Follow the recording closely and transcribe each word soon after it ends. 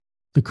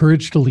The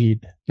Courage to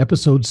Lead,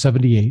 episode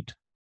 78.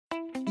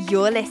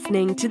 You're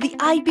listening to the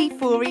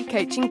IB4E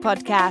Coaching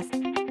Podcast.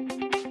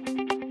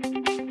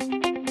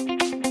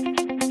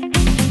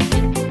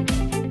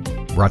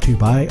 Brought to you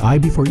by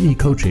IB4E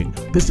Coaching,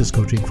 business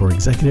coaching for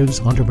executives,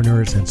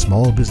 entrepreneurs, and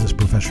small business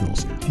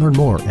professionals. Learn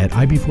more at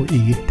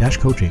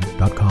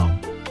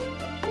ib4e-coaching.com.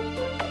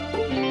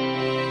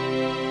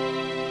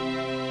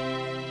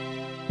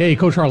 Hey,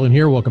 Coach Harlan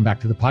here. Welcome back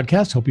to the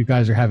podcast. Hope you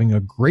guys are having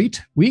a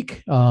great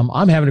week.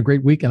 I'm having a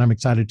great week, and I'm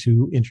excited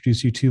to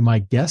introduce you to my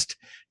guest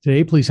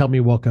today. Please help me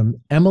welcome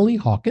Emily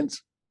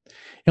Hawkins.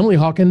 Emily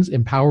Hawkins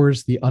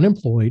empowers the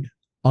unemployed,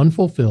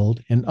 unfulfilled,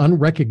 and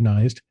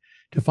unrecognized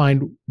to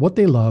find what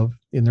they love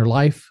in their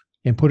life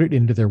and put it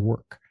into their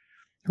work.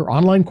 Her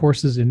online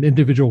courses and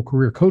individual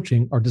career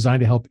coaching are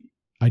designed to help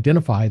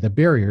identify the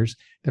barriers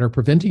that are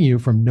preventing you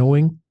from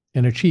knowing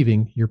and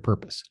achieving your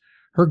purpose.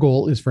 Her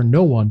goal is for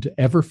no one to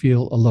ever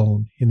feel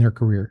alone in their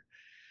career.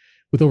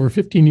 With over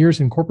 15 years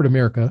in corporate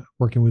America,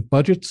 working with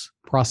budgets,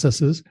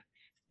 processes,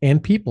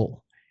 and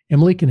people,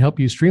 Emily can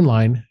help you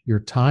streamline your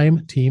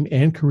time, team,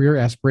 and career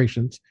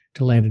aspirations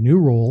to land a new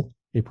role,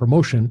 a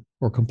promotion,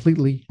 or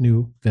completely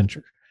new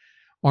venture.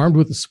 Armed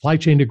with a supply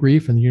chain degree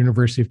from the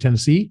University of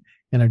Tennessee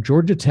and a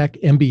Georgia Tech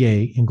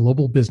MBA in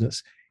global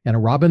business and a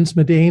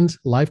Robbins-Medanes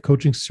life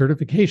coaching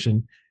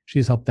certification, she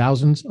has helped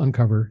thousands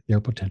uncover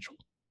their potential.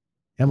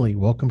 Emily,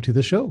 welcome to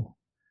the show.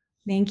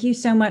 Thank you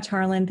so much,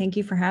 Harlan. Thank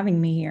you for having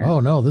me here.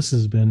 Oh, no,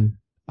 I've been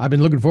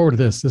looking forward to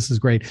this. This is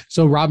great.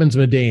 So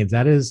Robbins-Medanes,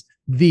 that is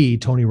the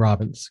Tony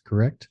Robbins,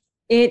 correct?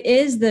 It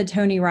is the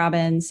Tony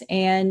Robbins.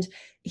 And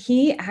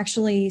he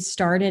actually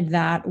started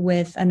that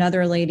with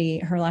another lady.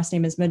 Her last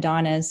name is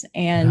Medanes.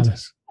 And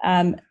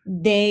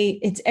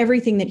it's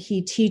everything that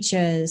he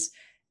teaches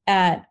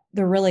at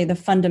the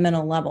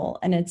fundamental level.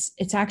 And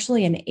it's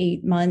actually an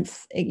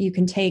 8-month, you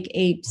can take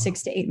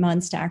 6 to 8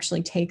 months to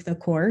actually take the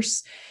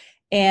course.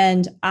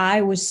 And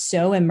I was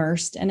so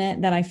immersed in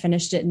it that I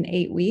finished it in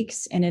 8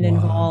 weeks. And it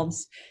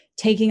involves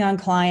taking on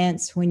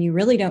clients when you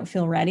really don't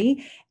feel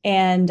ready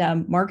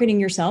and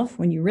marketing yourself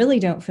when you really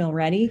don't feel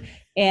ready.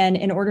 And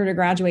in order to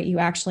graduate, you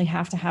actually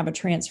have to have a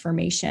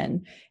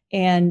transformation.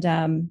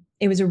 And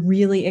it was a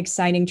really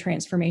exciting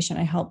transformation.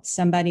 I helped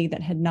somebody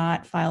that had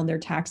not filed their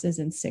taxes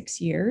in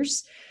 6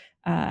 years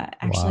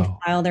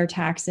file their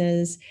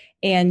taxes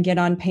and get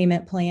on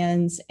payment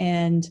plans.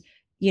 And,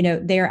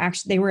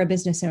 they were a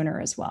business owner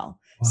as well.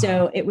 Wow.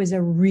 So it was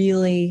a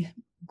really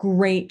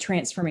great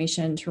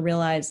transformation to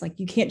realize, like,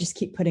 you can't just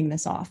keep putting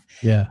this off.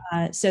 Yeah.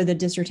 So the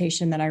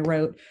dissertation that I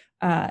wrote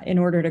in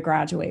order to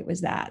graduate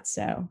was that.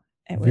 So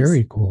it was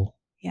very cool.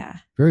 Yeah.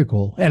 Very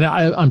cool. And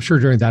I'm sure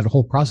during that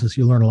whole process,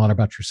 you learn a lot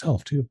about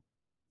yourself too.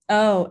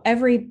 Oh,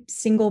 every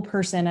single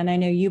person. And I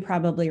know you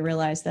probably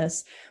realize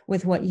this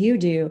with what you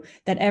do,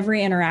 that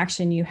every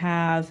interaction you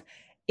have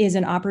is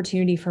an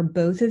opportunity for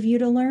both of you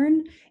to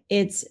learn.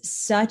 It's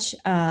such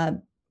a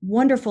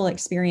wonderful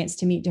experience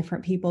to meet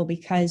different people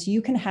because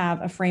you can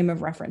have a frame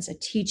of reference, a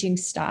teaching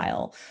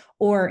style,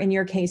 or in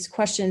your case,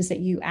 questions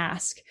that you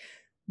ask.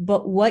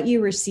 But what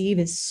you receive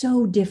is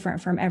so different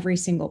from every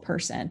single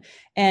person.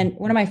 And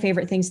one of my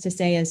favorite things to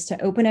say is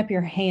to open up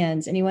your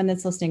hands. Anyone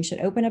that's listening should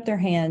open up their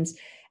hands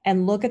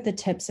and look at the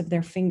tips of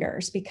their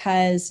fingers,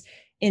 because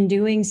in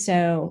doing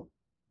so,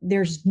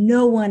 there's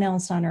no one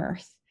else on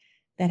earth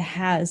that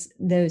has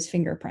those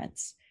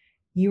fingerprints.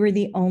 You are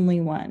the only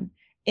one.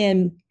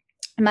 And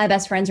my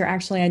best friends are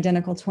actually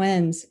identical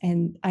twins,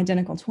 and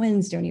identical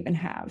twins don't even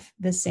have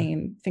the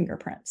same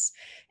fingerprints.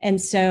 And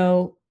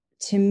so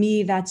to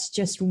me, that's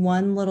just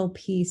one little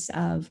piece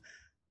of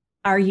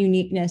our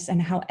uniqueness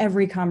and how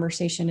every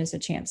conversation is a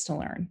chance to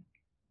learn.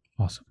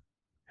 Awesome.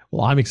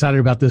 Well, I'm excited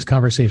about this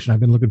conversation. I've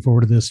been looking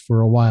forward to this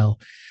for a while.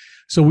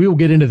 So we will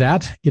get into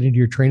that, get into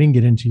your training,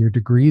 get into your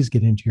degrees,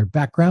 get into your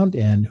background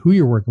and who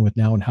you're working with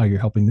now and how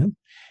you're helping them.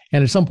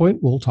 And at some point,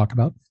 we'll talk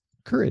about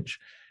courage.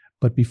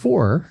 But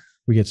before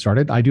we get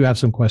started, I do have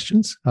some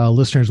questions.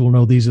 Listeners will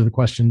know these are the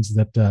questions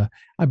that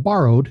I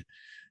borrowed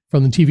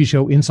from the TV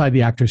show Inside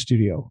the Actor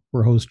Studio,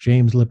 where host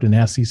James Lipton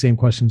asks these same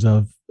questions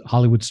of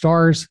Hollywood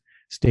stars,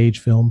 stage,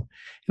 film.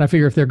 And I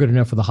figure if they're good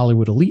enough for the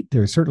Hollywood elite,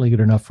 they're certainly good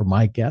enough for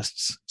my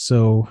guests.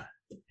 So,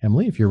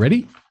 Emily, if you're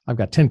ready, I've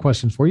got 10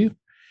 questions for you.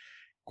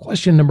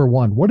 Question number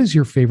 1, what is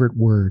your favorite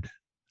word?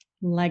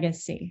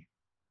 Legacy.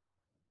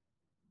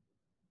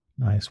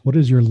 Nice. What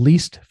is your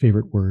least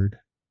favorite word?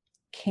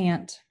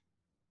 Can't.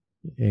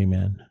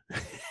 Amen.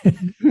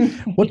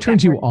 What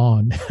turns you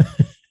on?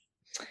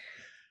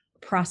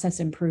 Process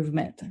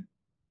improvement.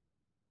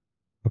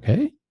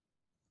 Okay.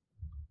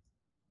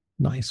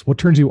 Nice. What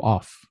turns you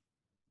off?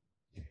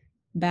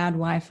 Bad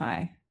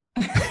Wi-Fi.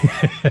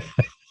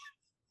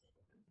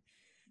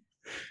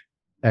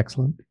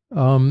 Excellent.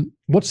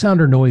 What sound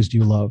or noise do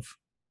you love?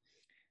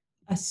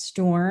 A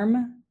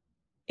storm.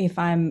 If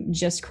I'm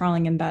just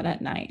crawling in bed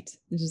at night,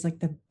 this is like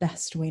the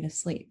best way to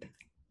sleep.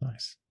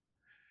 Nice.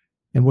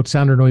 And what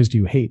sound or noise do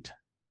you hate?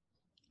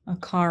 A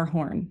car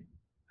horn.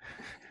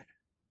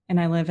 And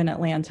I live in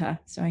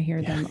Atlanta, so I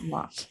hear them a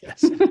lot.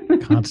 Yes,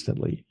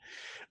 constantly.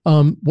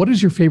 What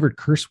is your favorite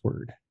curse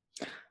word?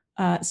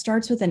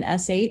 starts with an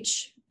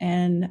SH.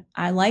 And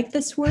I like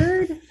this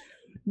word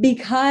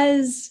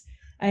because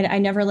I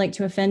never like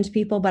to offend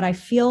people, but I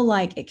feel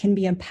like it can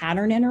be a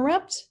pattern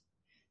interrupt.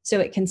 So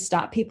it can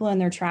stop people in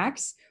their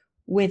tracks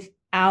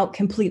without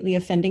completely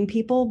offending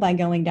people by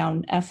going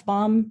down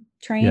F-bomb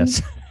train.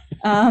 Yes.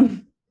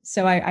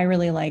 So I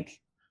really like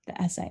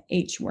the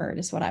SIH word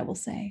is what I will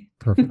say.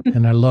 Perfect.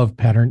 And I love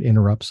pattern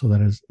interrupts. So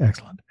that is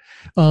excellent.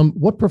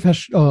 What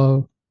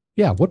profession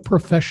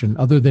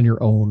other than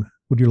your own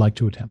would you like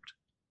to attempt?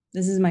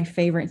 This is my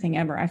favorite thing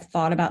ever. I've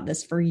thought about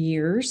this for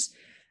years.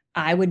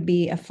 I would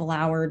be a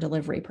flower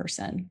delivery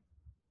person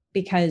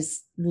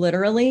because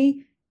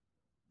literally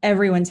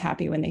everyone's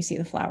happy when they see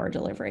the flower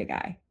delivery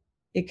guy.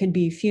 It could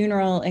be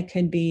funeral. It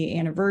could be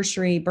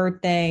anniversary,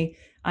 birthday.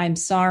 I'm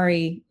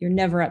sorry. You're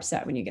never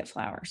upset when you get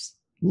flowers.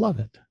 Love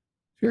it.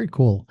 Very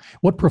cool.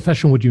 What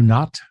profession would you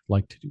not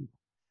like to do?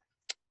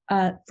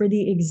 For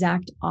the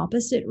exact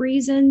opposite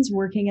reasons,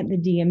 working at the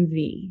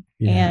DMV.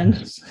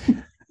 Yes.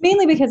 And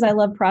mainly because I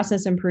love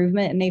process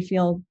improvement and they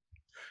feel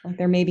like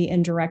there may be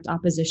indirect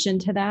opposition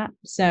to that.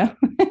 So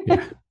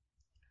yeah,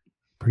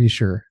 pretty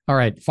sure. All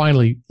right.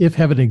 Finally, if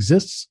heaven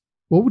exists,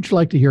 what would you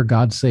like to hear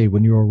God say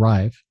when you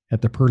arrive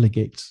at the pearly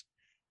gates?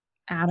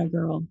 Atta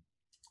girl.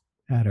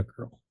 Atta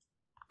girl.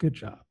 Good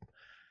job.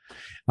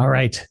 All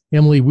right,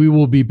 Emily, we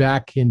will be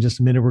back in just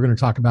a minute. We're going to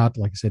talk about,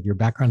 like I said, your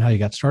background, how you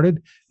got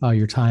started,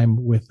 your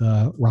time with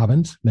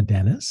Robbins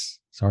Mandanis.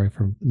 Sorry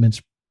for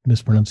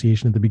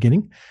mispronunciation at the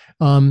beginning.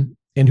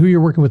 And who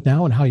you're working with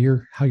now and how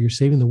you're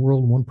saving the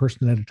world one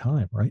person at a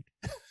time, right?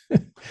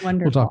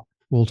 Wonderful.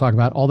 We'll talk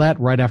about all that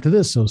right after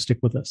this, so stick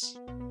with us.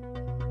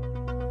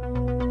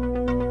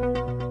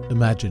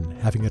 Imagine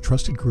having a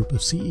trusted group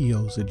of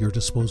CEOs at your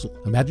disposal.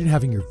 Imagine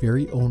having your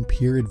very own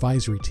peer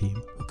advisory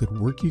team who could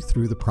work you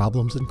through the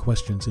problems and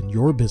questions in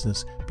your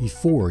business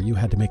before you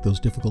had to make those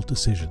difficult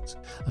decisions.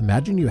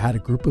 Imagine you had a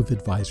group of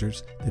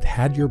advisors that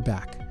had your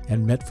back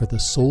and met for the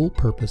sole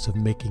purpose of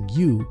making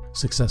you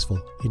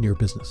successful in your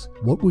business.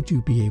 What would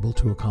you be able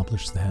to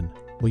accomplish then?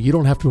 Well, you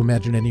don't have to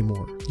imagine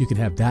anymore. You can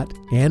have that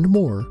and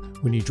more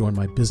when you join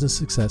my Business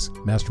Success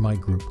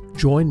Mastermind Group.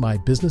 Join my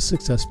Business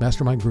Success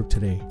Mastermind Group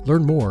today.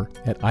 Learn more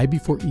at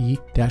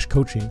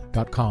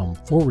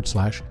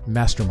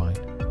ib4e-coaching.com/mastermind.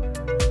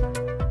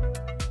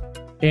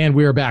 And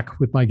we are back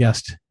with my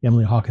guest,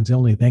 Emily Hawkins.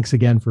 Emily, thanks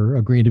again for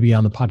agreeing to be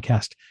on the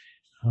podcast.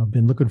 I've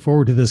been looking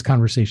forward to this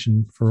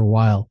conversation for a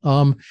while.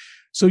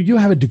 So you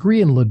have a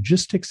degree in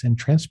logistics and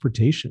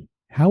transportation.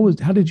 How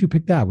did you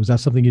pick that? Was that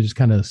something you just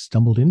kind of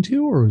stumbled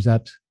into, or was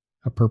that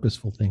a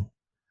purposeful thing?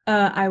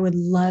 I would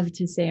love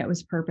to say it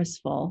was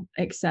purposeful,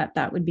 except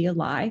that would be a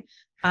lie.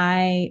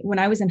 When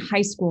I was in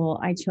high school,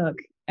 I took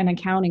an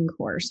accounting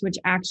course, which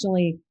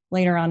actually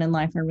later on in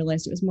life, I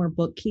realized it was more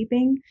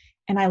bookkeeping,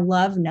 and I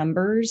love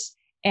numbers.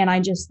 And I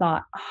just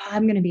thought,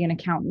 I'm going to be an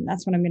accountant.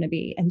 That's what I'm going to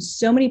be. And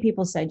so many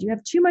people said, you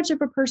have too much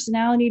of a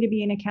personality to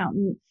be an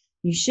accountant.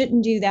 You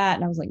shouldn't do that.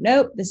 And I was like,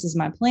 nope, this is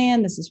my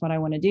plan. This is what I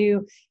want to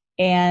do.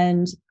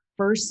 And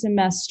first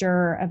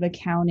semester of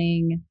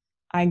accounting,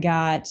 I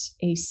got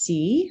a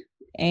C.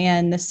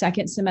 And the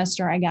second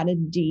semester, I got a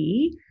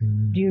D.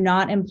 Do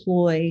not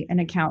employ an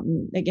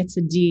accountant that gets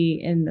a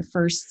D in the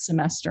first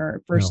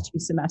semester, two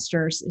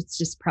semesters. It's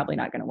just probably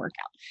not going to work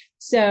out.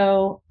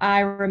 So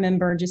I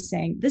remember just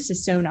saying, this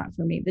is so not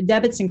for me. The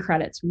debits and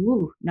credits,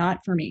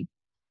 not for me.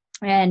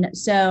 And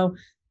so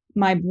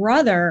my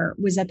brother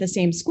was at the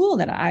same school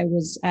that I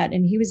was at,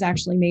 and he was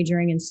actually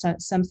majoring in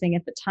something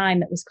at the time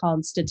that was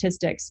called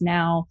statistics.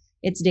 Now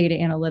it's data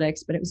analytics,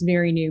 but it was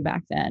very new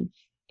back then.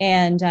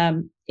 And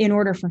in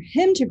order for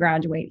him to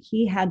graduate,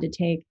 he had to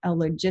take a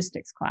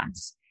logistics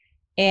class.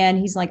 And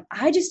he's like,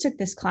 I just took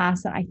this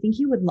class that I think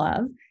you would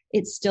love.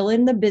 It's still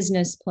in the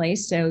business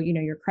place. So,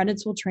 your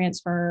credits will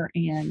transfer.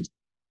 And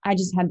I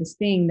just had this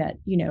thing that,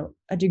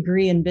 a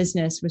degree in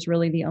business was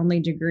really the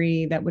only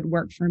degree that would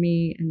work for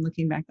me. And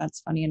looking back,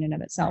 that's funny in and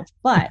of itself.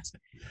 But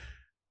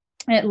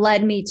it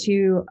led me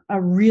to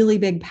a really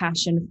big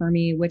passion for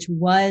me, which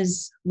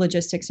was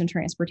logistics and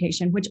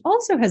transportation, which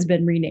also has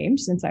been renamed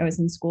since I was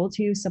in school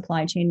to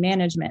supply chain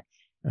management.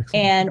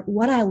 Excellent. And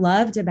what I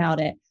loved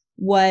about it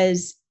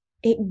was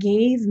it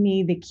gave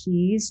me the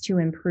keys to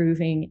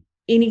improving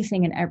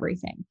anything and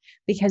everything,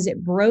 because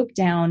it broke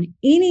down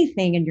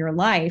anything in your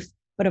life.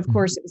 But of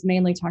course, it was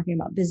mainly talking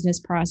about business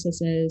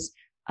processes,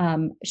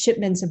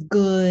 shipments of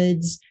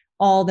goods,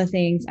 all the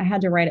things. I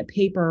had to write a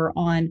paper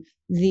on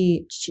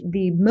the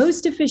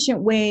most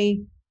efficient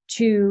way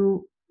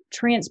to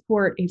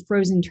transport a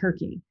frozen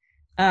turkey.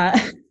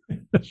 And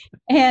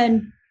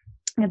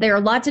there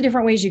are lots of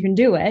different ways you can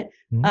do it.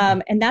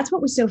 And that's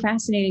what was so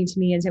fascinating to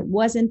me, is it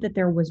wasn't that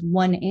there was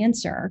one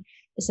answer.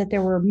 It's that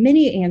there were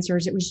many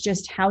answers. It was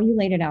just how you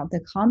laid it out,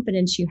 the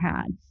confidence you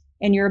had,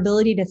 and your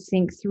ability to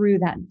think through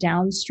that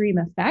downstream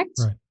effect.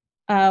 Right.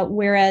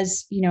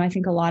 Whereas, I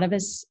think a lot of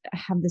us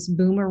have this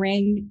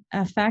boomerang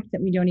effect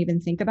that we don't even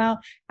think about.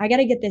 I got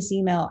to get this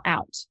email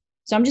out.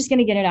 So I'm just going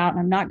to get it out, and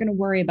I'm not going to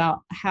worry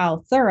about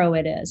how thorough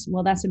it is.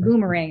 Well, that's a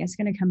boomerang. It's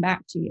going to come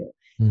back to you.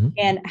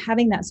 And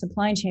having that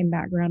supply chain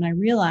background, I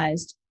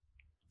realized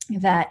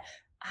that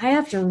I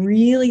have to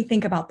really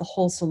think about the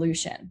whole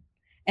solution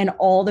and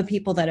all the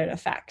people that it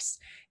affects.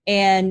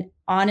 And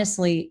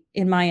honestly,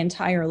 in my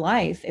entire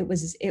life, it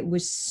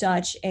was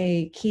such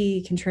a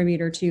key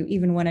contributor to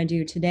even what I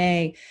do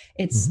today.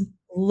 It's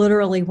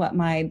literally what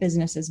my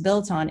business is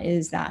built on,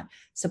 is that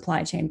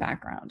supply chain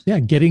background. Yeah,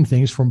 getting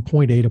things from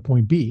point A to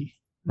point B,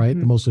 right?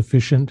 The most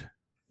efficient,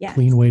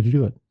 clean way to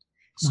do it.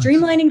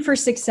 Streamlining for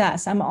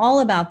success. I'm all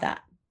about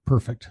that.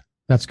 Perfect.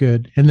 That's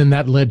good. And then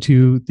that led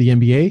to the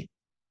MBA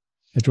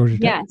at Georgia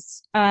Tech?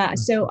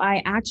 Yes. So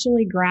I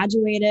actually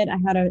graduated. I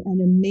had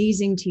an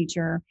amazing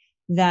teacher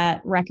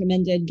that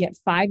recommended get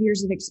 5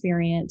 years of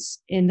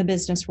experience in the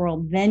business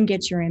world, then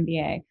get your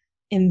MBA.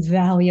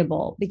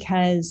 Invaluable,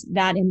 because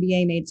that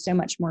MBA made so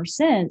much more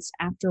sense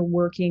after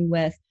working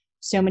with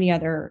so many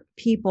other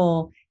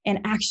people. And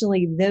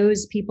actually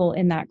those people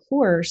in that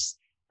course,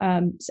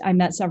 I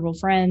met several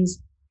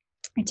friends.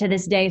 To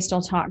this day,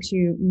 still talk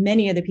to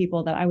many of the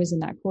people that I was in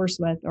that course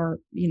with, or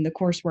in the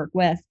coursework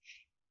with.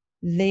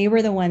 They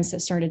were the ones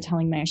that started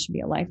telling me I should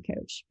be a life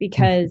coach,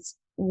 because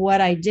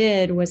what I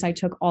did was I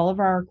took all of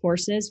our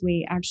courses.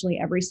 We actually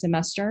every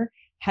semester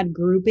had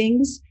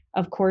groupings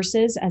of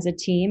courses as a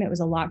team. It was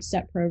a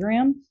lockstep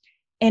program.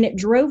 And it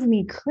drove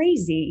me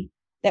crazy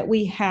that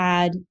we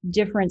had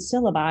different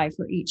syllabi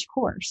for each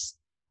course.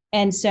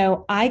 And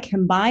so I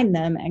combined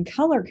them and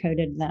color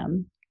coded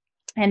them,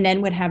 and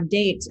then would have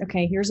dates.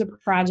 Okay, here's a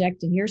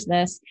project and here's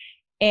this.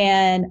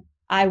 And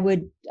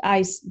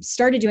I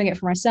started doing it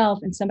for myself,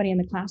 and somebody in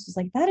the class was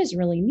like, that is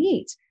really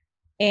neat.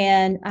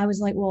 And I was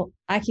like, well,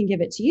 I can give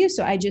it to you.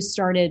 So I just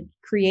started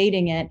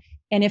creating it.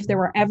 And if there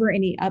were ever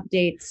any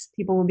updates,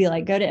 people would be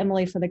like, go to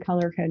Emily for the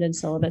color coded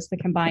syllabus, the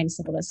combined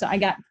syllabus. So I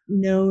got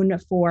known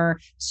for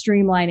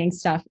streamlining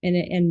stuff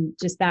in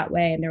just that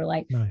way. And they were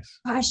like, nice.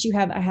 Gosh,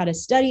 I had a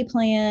study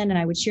plan, and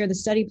I would share the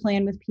study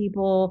plan with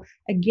people.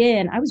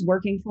 Again, I was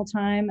working full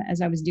time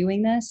as I was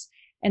doing this.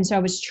 And so I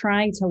was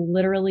trying to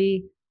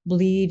literally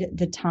bleed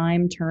the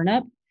time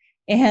turnip.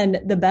 And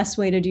the best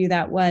way to do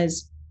that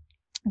was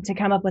to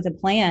come up with a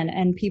plan,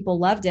 and people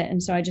loved it.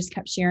 And so I just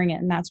kept sharing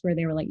it. And that's where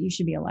they were like, you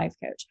should be a life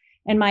coach.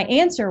 And my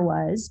answer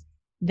was,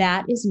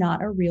 that is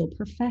not a real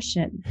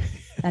profession.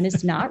 That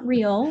is not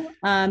real.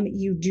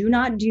 You do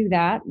not do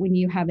that when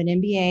you have an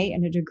MBA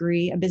and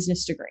a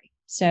business degree.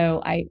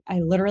 So I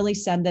literally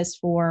said this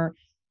for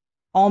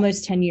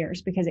almost 10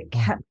 years because it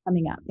kept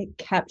coming up. It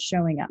kept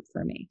showing up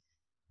for me.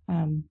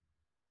 And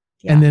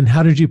then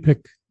how did you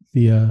pick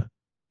the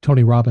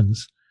Tony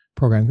Robbins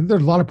program?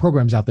 There's a lot of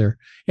programs out there.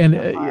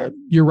 And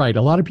you're right.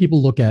 A lot of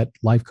people look at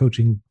life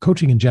coaching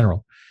in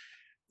general.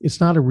 It's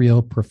not a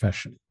real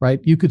profession, right?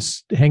 You could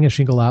hang a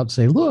shingle out and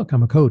say, look,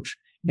 I'm a coach,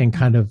 and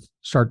kind of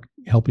start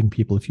helping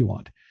people if you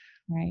want.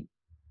 Right.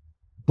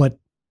 But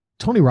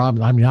Tony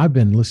Robbins, I mean, I've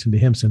been listening to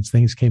him since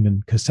things came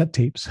in cassette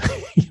tapes.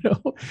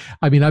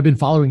 I've been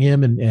following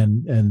him and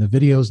the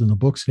videos and the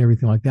books and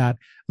everything like that.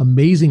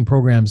 Amazing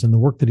programs, and the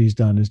work that he's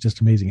done is just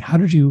amazing. How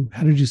did you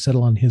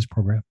settle on his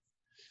program?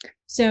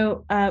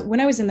 So when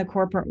I was in the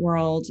corporate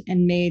world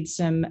and made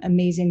some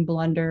amazing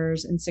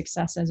blunders and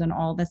successes and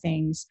all the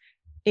things,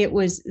 it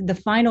was the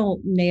final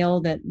nail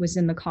that was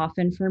in the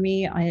coffin for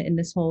me in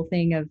this whole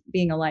thing of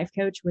being a life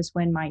coach was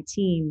when my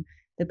team,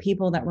 the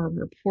people that were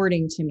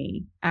reporting to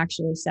me,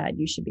 actually said,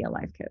 you should be a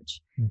life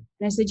coach. And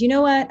I said, you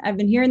know what? I've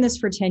been hearing this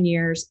for 10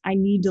 years. I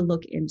need to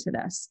look into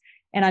this.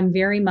 And I'm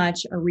very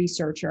much a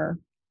researcher.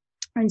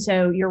 And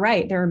so you're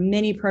right. There are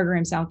many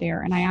programs out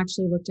there. And I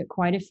actually looked at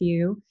quite a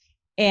few.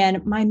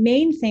 And my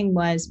main thing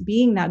was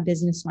being that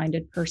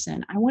business-minded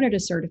person. I wanted a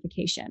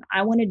certification.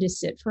 I wanted to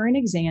sit for an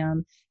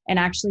exam and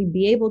actually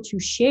be able to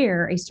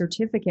share a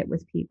certificate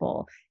with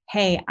people.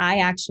 Hey, I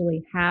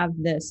actually have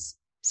this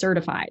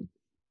certified.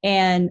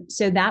 And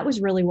so that was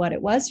really what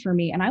it was for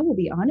me. And I will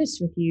be honest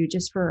with you,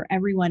 just for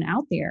everyone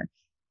out there,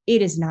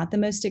 it is not the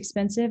most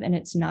expensive and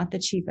it's not the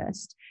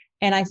cheapest.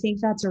 And I think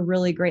that's a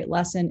really great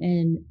lesson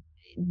in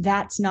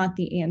that's not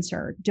the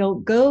answer.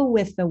 Don't go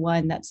with the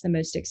one that's the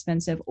most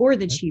expensive or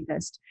the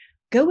cheapest.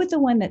 Go with the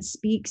one that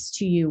speaks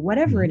to you,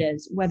 whatever it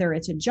is, whether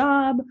it's a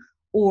job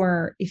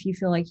or if you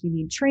feel like you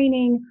need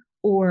training,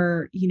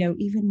 or,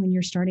 even when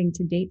you're starting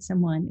to date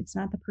someone, it's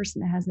not the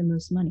person that has the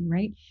most money,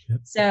 right? Yep.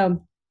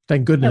 So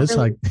thank goodness.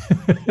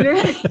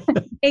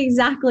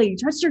 Exactly.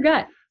 Trust your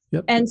gut.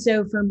 Yep. And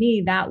so for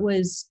me, that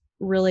was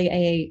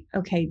really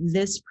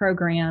this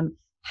program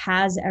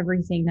has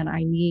everything that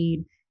I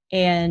need.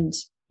 And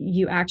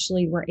you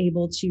actually were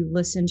able to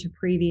listen to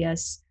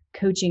previous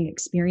coaching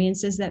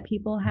experiences that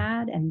people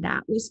had. And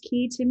that was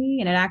key to me.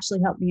 And it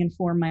actually helped me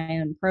inform my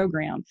own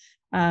program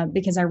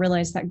because I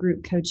realized that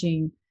group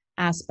coaching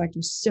aspect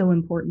was so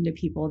important to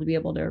people to be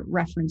able to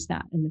reference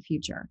that in the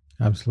future.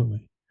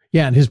 Absolutely.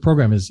 Yeah. And his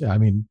program is,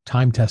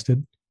 time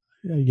tested,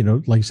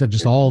 like you said,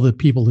 just all the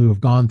people who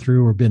have gone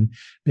through or been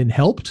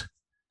helped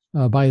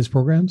by his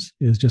programs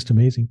is just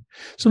amazing.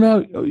 So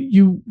now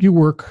you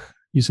work,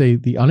 you say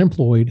the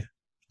unemployed,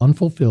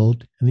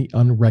 unfulfilled, and the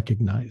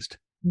unrecognized.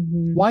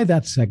 Mm-hmm. Why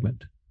that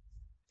segment?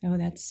 Oh,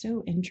 that's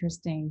so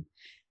interesting.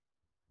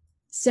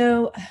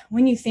 So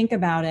when you think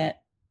about it,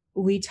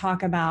 we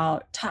talk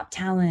about top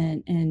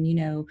talent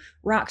and,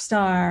 rock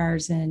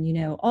stars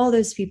and, all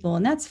those people,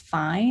 and that's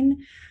fine.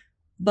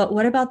 But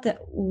what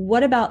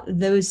about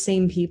those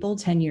same people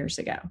 10 years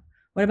ago?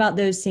 What about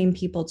those same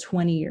people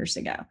 20 years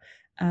ago?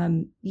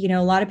 A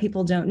lot of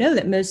people don't know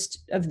that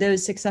most of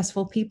those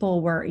successful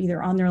people were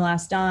either on their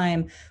last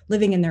dime,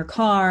 living in their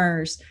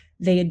cars.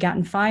 They had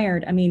gotten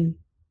fired. I mean,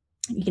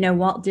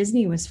 Walt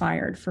Disney was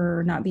fired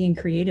for not being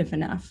creative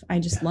enough. I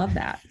just love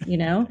that,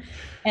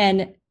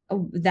 and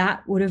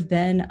that would have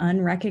been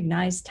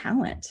unrecognized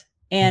talent.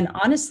 And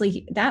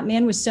honestly, that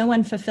man was so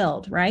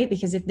unfulfilled, right?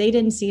 Because if they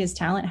didn't see his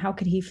talent, how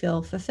could he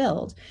feel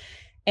fulfilled?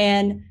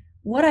 And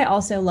what I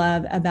also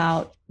love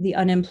about the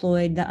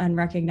unemployed, the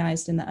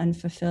unrecognized, and the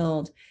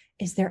unfulfilled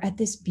is they're at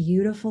this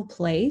beautiful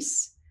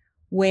place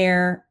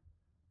where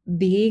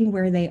being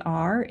where they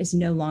are is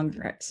no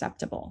longer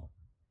acceptable.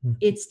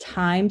 It's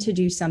time to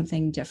do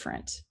something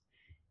different.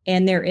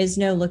 And there is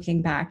no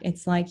looking back.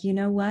 It's like, you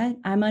know what?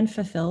 I'm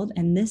unfulfilled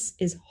and this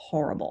is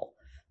horrible.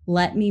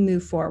 Let me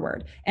move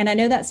forward. And I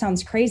know that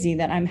sounds crazy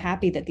that I'm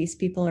happy that these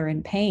people are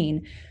in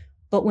pain,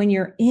 but when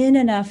you're in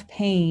enough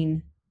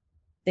pain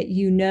that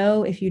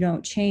if you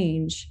don't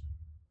change,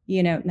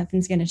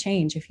 nothing's going to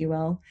change, if you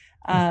will.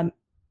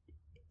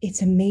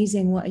 It's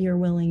amazing what you're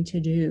willing to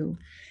do,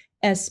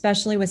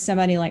 especially with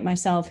somebody like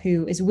myself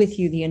who is with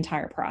you the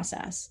entire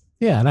process.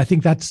 Yeah. And I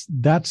think that's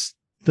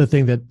the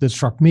thing that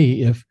struck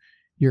me. If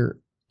you're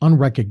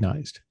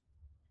unrecognized,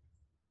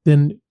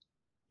 then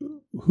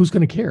who's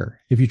going to care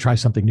if you try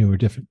something new or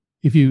different?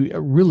 If you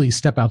really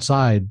step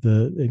outside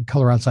and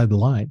color outside the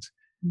lines,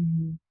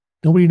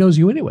 nobody knows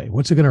you anyway.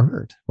 What's it going to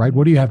hurt, right?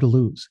 What do you have to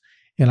lose?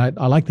 And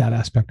I like that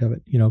aspect of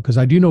it, because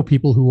I do know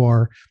people who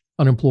are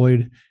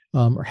unemployed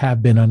or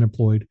have been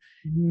unemployed,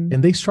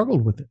 and they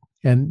struggled with it,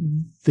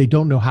 and they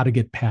don't know how to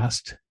get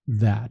past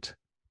that,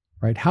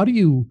 right? How do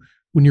you,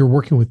 when you're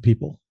working with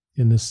people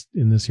in this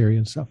area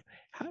and stuff,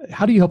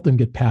 how do you help them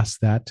get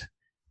past that,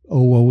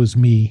 oh, woe is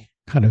me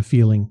kind of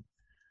feeling?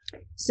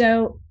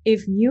 So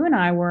if you and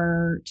I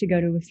were to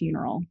go to a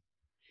funeral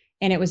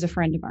and it was a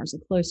friend of ours, a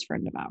close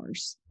friend of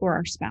ours, or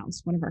our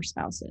spouse, one of our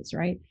spouses,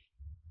 right?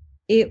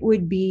 It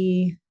would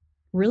be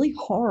really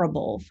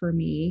horrible for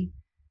me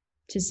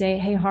to say,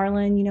 hey,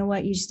 Harlan, you know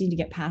what? You just need to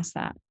get past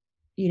that.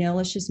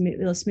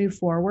 Let's move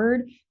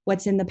forward.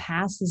 What's in the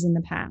past is in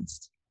the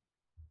past.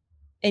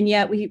 And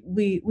yet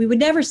we would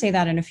never say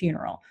that in a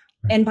funeral.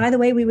 Right. And by the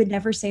way, we would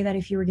never say that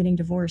if you were getting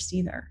divorced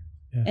either.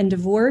 Yeah. And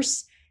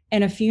divorce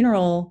and a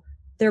funeral,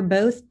 they're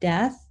both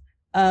death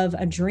of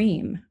a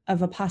dream,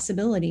 of a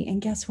possibility.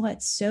 And guess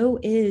what? So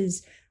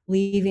is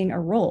leaving a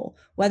role.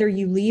 Whether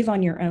you leave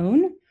on your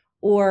own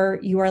or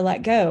you are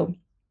let go,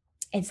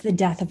 it's the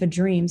death of a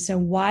dream. So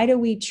why do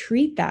we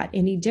treat that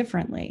any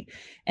differently?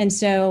 And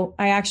so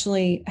I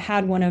actually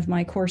had one of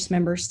my course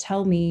members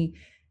tell me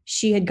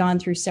she had gone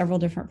through several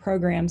different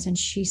programs. And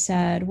she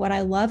said, what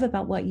I love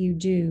about what you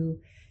do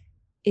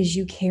is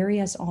you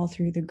carry us all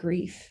through the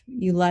grief.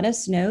 You let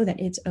us know that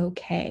it's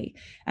okay.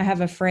 I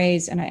have a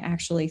phrase, and I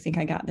actually think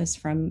I got this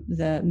from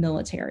the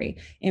military: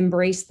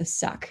 embrace the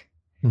suck.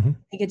 I think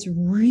it's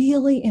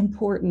really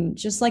important,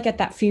 just like at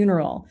that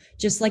funeral,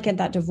 just like at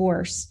that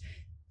divorce,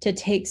 to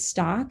take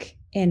stock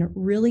and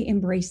really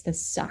embrace the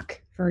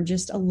suck for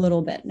just a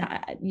little bit.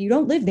 Now, you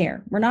don't live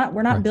there. We're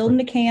not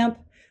building a camp.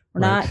 We're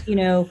not,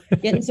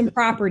 getting some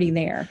property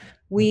there.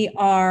 We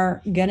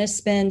are going to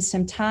spend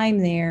some time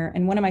there.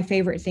 And one of my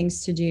favorite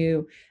things to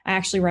do, I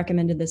actually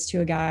recommended this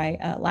to a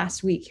guy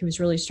last week who was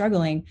really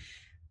struggling.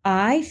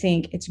 I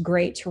think it's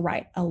great to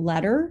write a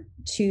letter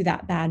to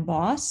that bad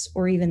boss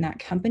or even that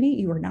company.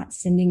 You are not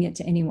sending it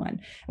to anyone.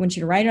 I want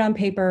you to write it on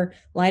paper,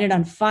 light it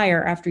on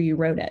fire after you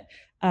wrote it.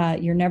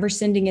 You're never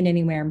sending it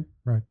anywhere.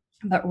 Right.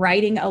 But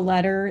writing a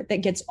letter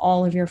that gets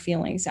all of your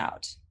feelings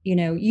out.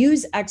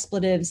 Use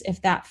expletives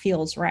if that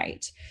feels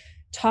right.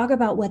 Talk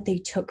about what they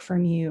took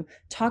from you.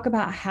 Talk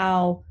about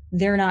how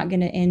they're not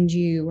going to end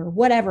you or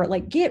whatever.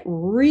 Like, get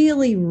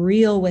really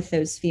real with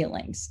those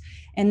feelings.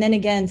 And then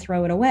again,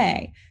 throw it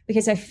away.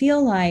 Because I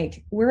feel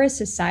like we're a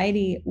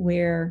society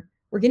where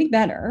we're getting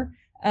better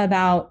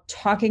about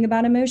talking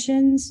about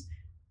emotions,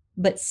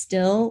 but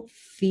still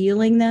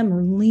feeling them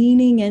or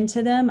leaning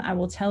into them. I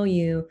will tell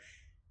you,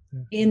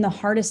 in the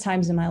hardest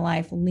times in my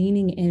life,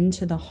 leaning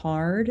into the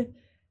hard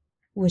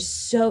was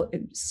so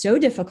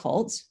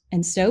difficult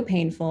and so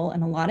painful,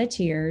 and a lot of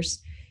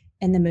tears,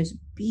 and the most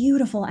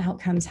beautiful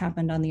outcomes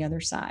happened on the other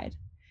side.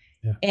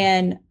 Yeah.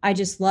 And I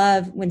just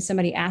love when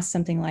somebody asks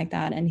something like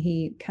that and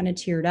he kind of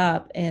teared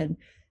up and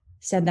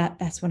said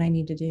that's what I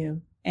need to do.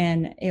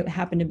 And it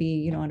happened to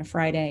be, on a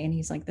Friday, and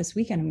he's like, this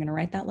weekend, I'm going to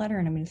write that letter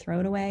and I'm going to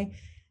throw it away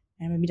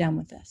and I'm going to be done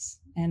with this.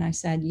 And I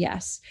said,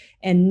 yes.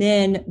 And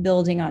then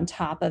building on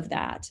top of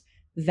that,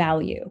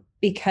 value,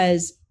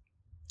 because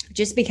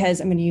just because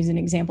I'm going to use an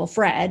example,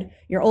 Fred,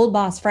 your old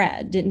boss,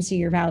 Fred, didn't see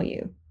your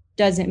value,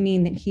 doesn't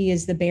mean that he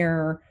is the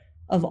bearer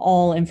of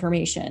all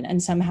information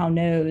and somehow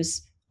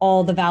knows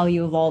all the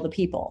value of all the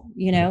people.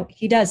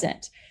 He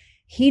doesn't.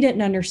 He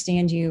didn't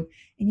understand you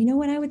And you know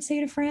what I would say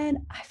to Fred?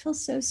 I feel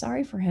so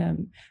sorry for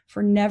him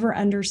for never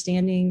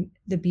understanding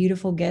the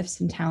beautiful gifts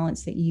and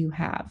talents that you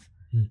have.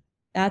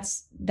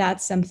 That's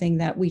something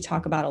that we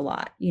talk about a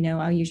lot.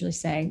 I'll usually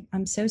say,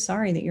 I'm so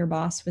sorry that your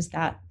boss was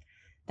that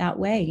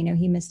way.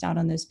 He missed out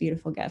on those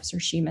beautiful gifts,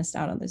 or she missed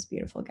out on those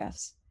beautiful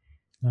gifts.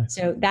 Nice.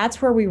 So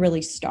that's where we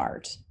really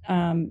start,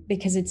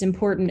 because it's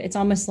important. It's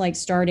almost like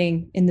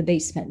starting in the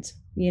basement,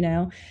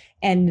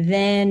 and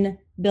then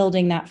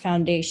building that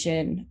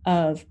foundation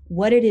of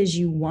what it is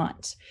you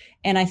want.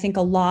 And I think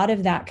a lot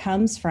of that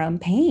comes from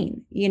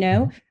pain.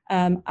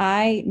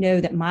 I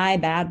know that my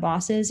bad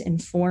bosses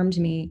informed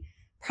me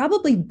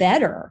probably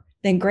better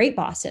than great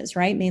bosses,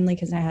 right? Mainly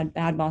because I had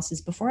bad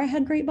bosses before I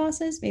had great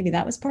bosses. Maybe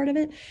that was part of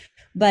it.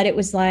 But it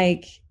was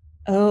like,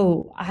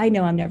 oh, I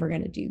know I'm never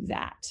going to do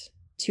that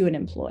to an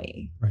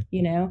employee, right.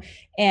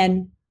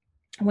 And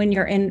when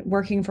you're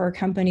working for a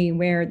company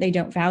where they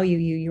don't value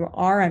you, you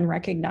are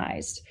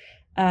unrecognized.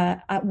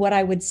 What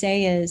I would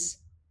say is,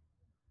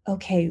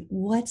 okay,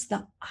 what's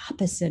the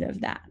opposite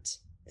of that?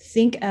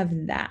 Think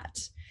of that.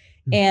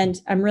 Mm-hmm.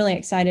 And I'm really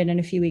excited. In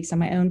a few weeks on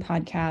my own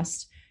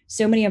podcast,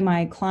 so many of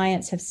my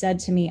clients have said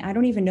to me, I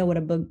don't even know what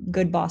a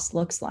good boss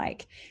looks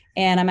like.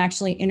 And I'm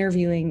actually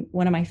interviewing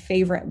one of my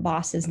favorite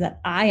bosses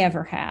that I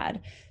ever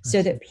had,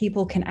 so that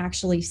people can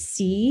actually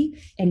see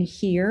and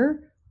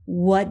hear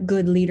what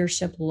good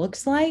leadership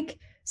looks like,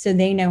 so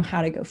they know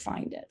how to go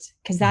find it,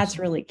 because that's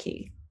really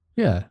key.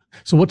 Yeah.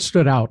 So what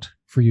stood out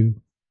for you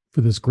for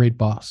this great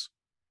boss?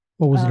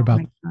 What was it about?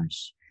 Oh my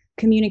gosh.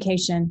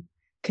 Communication.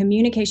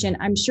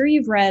 I'm sure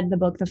you've read the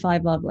book, The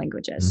 5 Love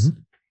Languages. Mm-hmm.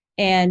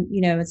 And,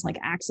 it's like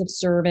acts of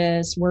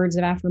service, words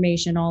of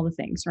affirmation, all the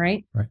things,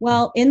 right?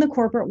 Well, in the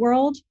corporate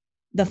world,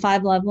 the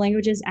 5 love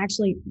languages,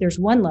 actually, there's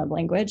one love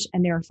language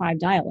and there are 5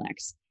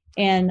 dialects.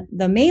 And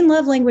the main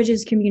love language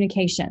is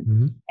communication.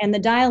 Mm-hmm. And the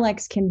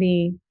dialects can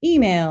be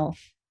email,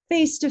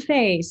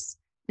 face-to-face.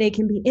 They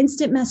can be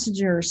instant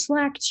messenger,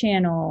 Slack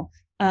channel,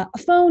 a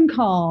phone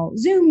call,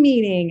 Zoom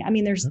meeting. I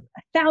mean, there's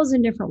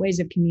 1,000 different ways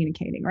of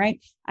communicating, right?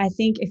 I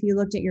think if you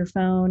looked at your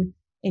phone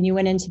and you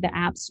went into the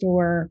app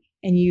store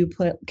and you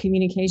put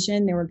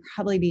communication, there would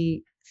probably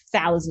be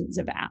thousands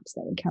of apps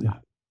that would come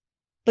up.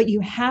 But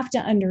you have to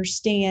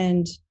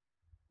understand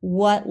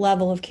what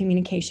level of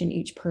communication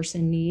each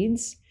person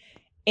needs.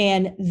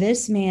 And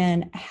this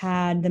man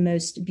had the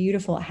most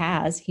beautiful,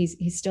 he's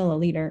still a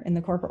leader in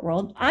the corporate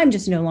world. I'm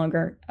just no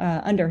longer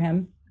under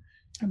him,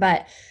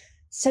 but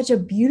such a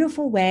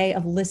beautiful way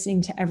of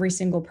listening to every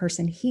single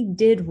person. He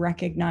did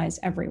recognize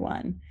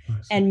everyone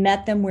and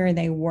met them where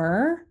they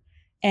were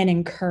and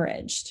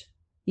encouraged,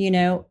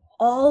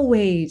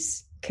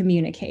 always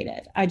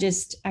communicated. I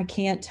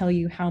can't tell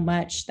you how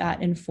much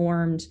that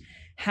informed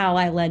how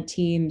I led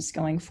teams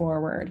going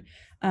forward.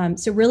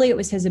 So really it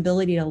was his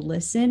ability to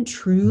listen,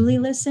 truly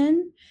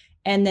listen,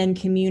 and then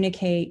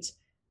communicate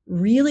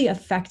really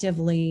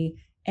effectively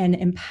and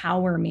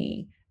empower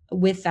me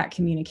with that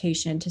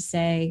communication to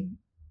say,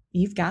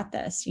 you've got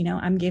this,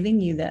 I'm giving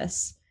you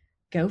this,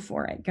 go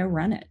for it, go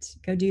run it,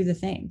 go do the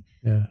thing.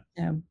 Yeah.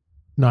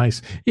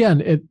 Nice. Yeah.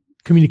 And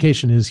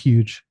communication is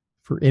huge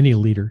for any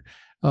leader,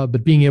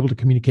 but being able to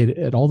communicate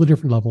at all the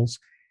different levels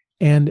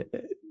and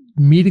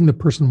meeting the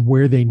person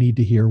where they need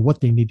to hear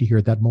what they need to hear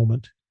at that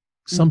moment.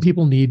 Some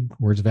people need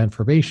words of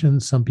affirmation.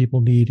 Some people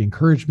need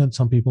encouragement.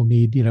 Some people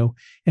need,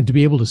 and to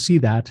be able to see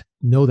that,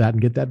 know that,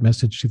 and get that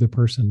message to the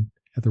person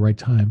at the right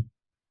time.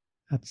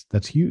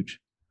 That's huge.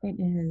 It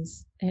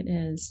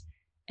is.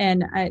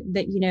 And I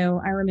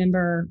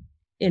remember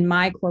in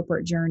my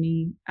corporate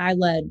journey, I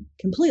led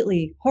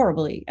completely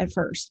horribly at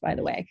first, by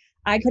the way.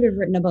 I could have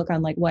written a book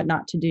on like what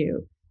not to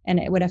do, and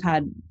it would have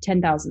had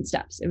 10,000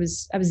 steps. I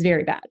was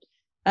very bad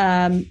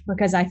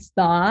because I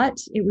thought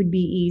it would be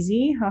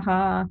easy.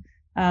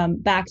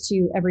 Back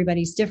to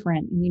everybody's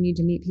different and you need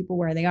to meet people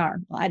where they are.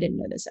 Well, I didn't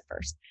know this at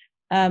first.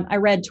 I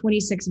read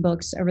 26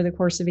 books over the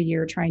course of a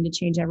year trying to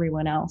change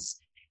everyone else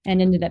and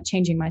ended up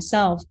changing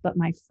myself. But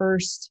my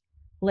first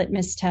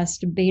litmus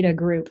test beta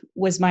group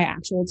was my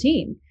actual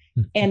team.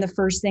 Mm-hmm. And the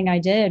first thing I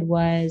did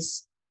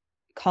was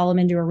call them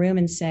into a room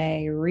and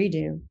say,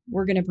 redo.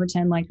 We're going to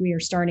pretend like we are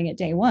starting at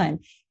day one.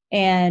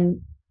 And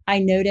I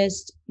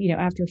noticed,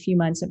 after a few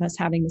months of us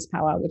having this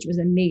powwow, which was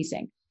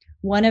amazing,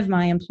 one of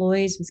my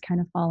employees was kind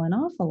of falling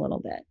off a little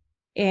bit.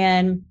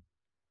 And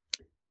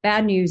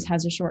bad news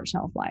has a short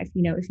shelf life.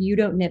 If you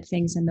don't nip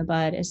things in the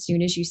bud as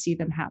soon as you see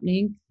them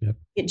happening,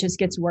 it just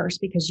gets worse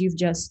because you've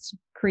just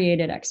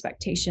created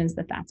expectations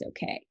that that's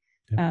okay.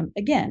 Yep.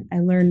 Again, I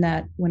learned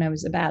that when I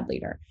was a bad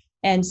leader.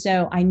 And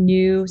so I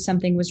knew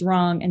something was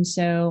wrong. And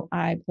so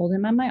I pulled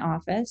him in my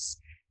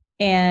office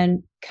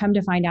and come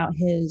to find out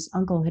his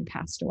uncle had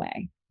passed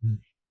away. Mm.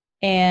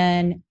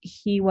 And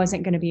he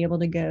wasn't going to be able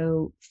to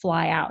go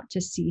fly out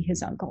to see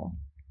his uncle.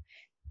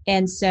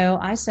 And so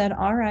I said,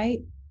 all right,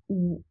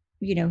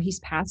 he's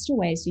passed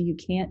away, so you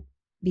can't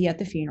be at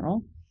the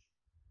funeral.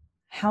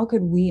 How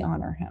could we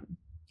honor him?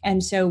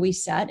 And so we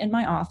sat in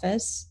my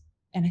office,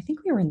 and I think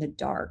we were in the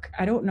dark.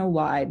 I don't know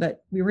why,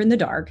 but we were in the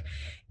dark.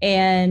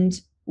 And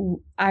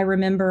I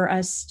remember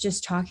us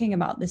just talking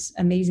about this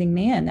amazing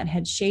man that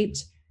had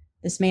shaped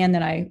this man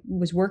that I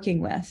was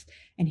working with,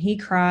 and he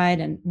cried.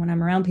 And when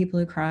I'm around people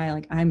who cry,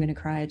 like, I'm going to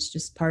cry. It's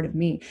just part of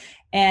me.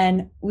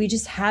 And we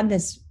just had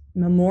this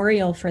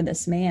memorial for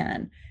this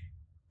man.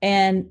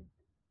 And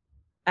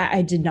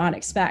I did not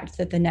expect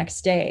that the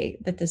next day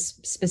that this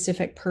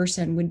specific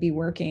person would be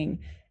working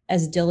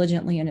as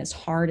diligently and as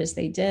hard as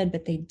they did,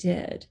 but they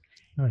did.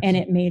 Nice. And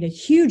it made a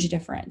huge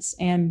difference.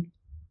 And,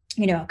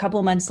 a couple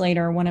of months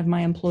later, one of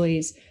my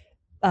employees'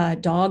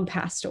 dog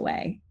passed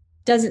away.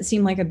 Doesn't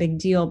seem like a big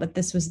deal, but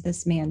this was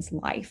this man's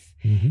life.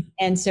 Mm-hmm.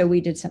 And so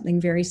we did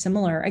something very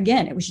similar.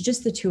 Again, it was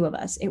just the two of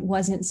us. It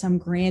wasn't some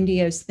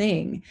grandiose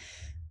thing,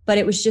 but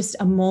it was just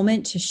a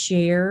moment to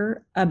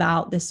share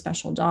about this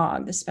special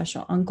dog, this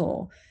special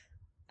uncle.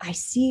 I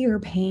see your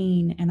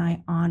pain and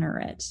I honor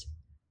it.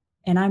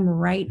 And I'm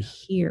right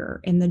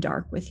here in the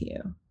dark with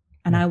you.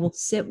 And I will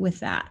sit with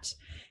that.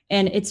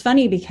 And it's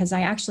funny because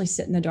I actually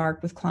sit in the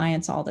dark with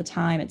clients all the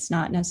time. It's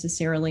not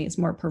necessarily, it's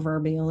more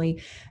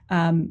proverbially,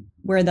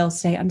 where they'll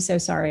say, I'm so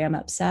sorry, I'm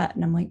upset.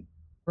 And I'm like,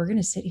 we're going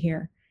to sit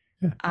here.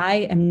 Yeah. I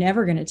am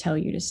never going to tell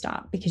you to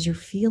stop, because you're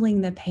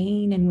feeling the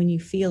pain. And when you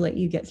feel it,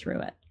 you get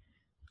through it.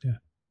 Yeah.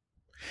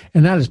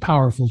 And that is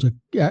powerful,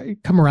 to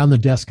come around the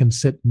desk and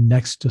sit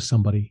next to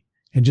somebody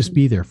and just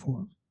be there for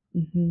them.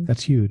 Mm-hmm.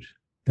 That's huge.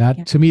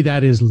 That, to me,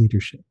 that is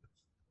leadership.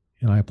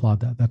 And I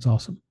applaud that. That's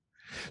awesome.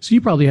 So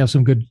you probably have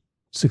some good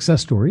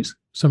success stories,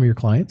 some of your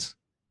clients.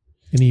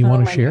 Any you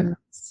want to share?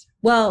 Goodness.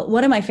 Well,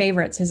 one of my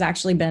favorites has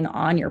actually been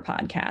on your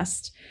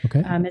podcast.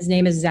 Okay. His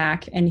name is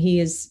Zach, and he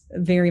is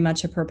very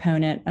much a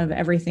proponent of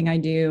everything I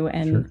do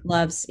and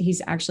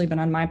he's actually been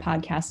on my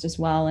podcast as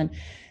well. And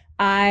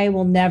I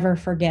will never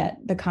forget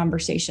the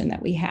conversation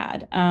that we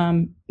had.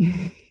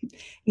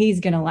 He's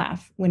going to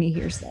laugh when he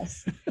hears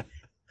this.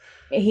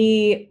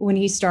 When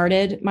he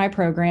started my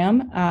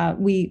program,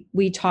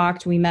 we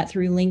talked, we met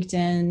through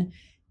LinkedIn.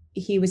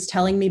 He was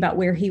telling me about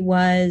where he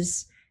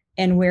was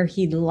and where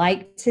he'd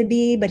like to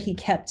be, but he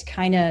kept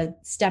kind of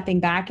stepping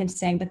back and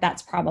saying, but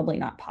that's probably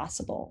not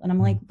possible. And I'm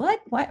like,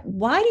 what?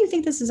 Why do you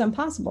think this is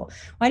impossible?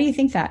 Why do you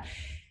think that?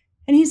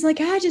 And he's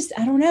like, I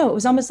don't know. It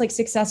was almost like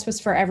success was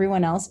for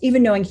everyone else,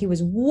 even knowing he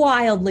was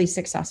wildly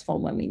successful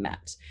when we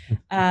met.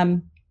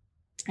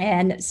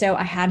 And so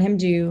I had him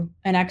do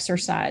an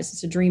exercise.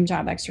 It's a dream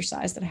job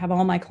exercise that I have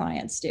all my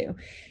clients do.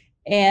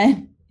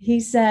 And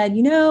he said,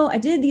 I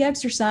did the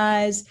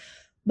exercise,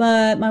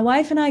 but my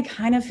wife and I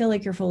kind of feel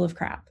like you're full of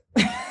crap.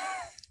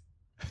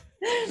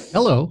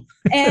 Hello.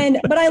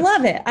 But I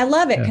love it. I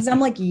love it because I'm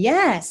like,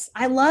 yes,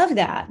 I love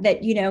that.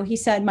 He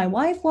said, my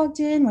wife walked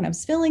in when I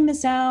was filling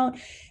this out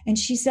and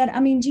she said,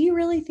 do you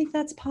really think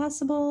that's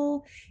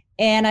possible?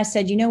 And I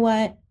said, you know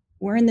what?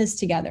 We're in this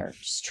together.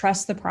 Just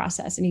trust the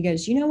process. And he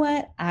goes, you know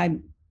what?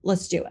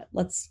 Let's do it.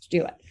 Let's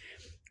do it.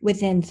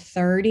 Within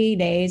 30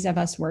 days of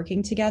us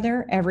working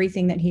together,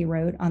 everything that he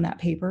wrote on that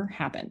paper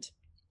happened.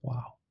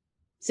 Wow.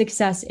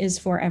 Success is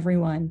for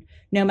everyone.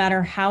 No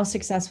matter how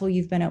successful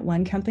you've been at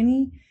one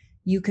company,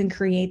 you can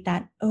create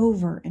that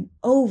over and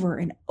over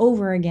and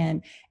over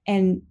again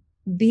and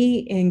be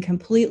in a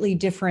completely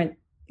different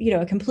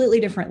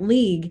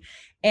league.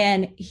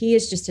 And he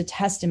is just a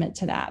testament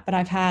to that. But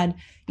I've had,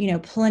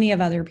 plenty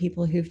of other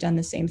people who've done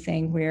the same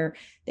thing, where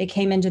they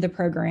came into the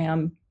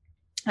program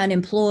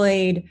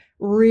unemployed,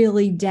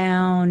 really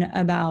down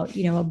about,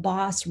 a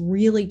boss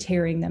really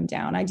tearing them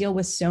down. I deal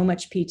with so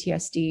much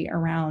PTSD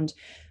around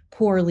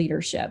poor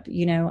leadership,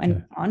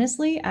 and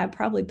honestly, I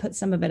probably put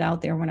some of it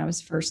out there when I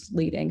was first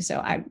leading. So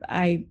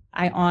I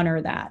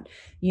honor that,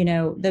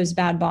 those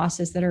bad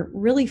bosses that are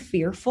really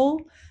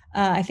fearful.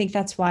 I think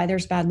that's why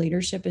there's bad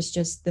leadership, is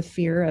just the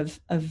fear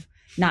of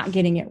not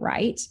getting it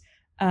right,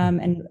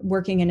 and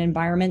working in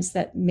environments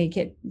that make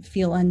it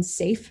feel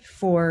unsafe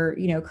for,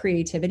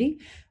 creativity.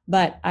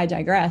 But I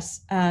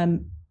digress.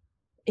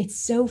 It's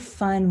so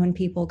fun when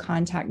people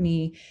contact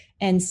me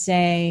and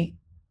say,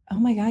 oh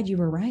my God, you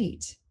were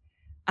right.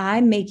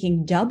 I'm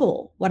making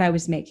double what I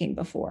was making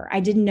before. I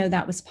didn't know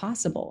that was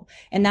possible.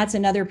 And that's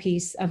another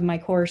piece of my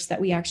course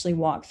that we actually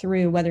walk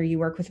through, whether you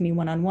work with me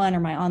one-on-one or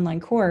my online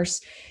course,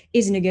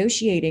 is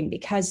negotiating,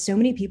 because so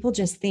many people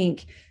just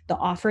think the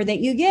offer that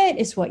you get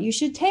is what you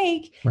should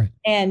take. Right.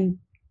 And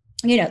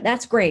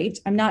that's great.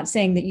 I'm not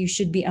saying that you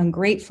should be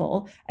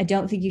ungrateful. I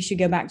don't think you should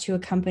go back to a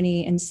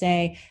company and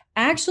say,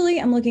 actually,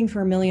 I'm looking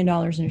for $1 million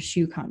in a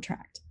shoe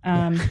contract.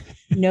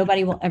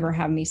 Nobody will ever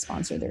have me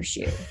sponsor their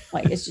shoe.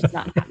 Like, it's just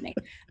not happening.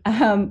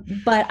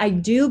 But I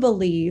do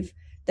believe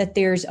that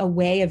there's a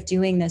way of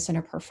doing this in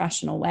a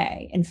professional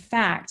way. In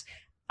fact,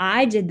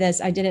 I did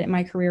it in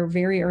my career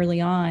very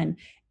early on.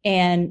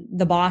 And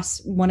the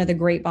boss, one of the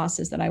great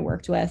bosses that I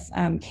worked with,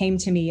 came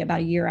to me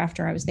about a year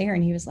after I was there.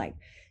 And he was like,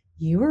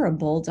 you were a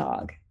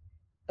bulldog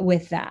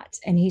with that.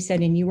 And he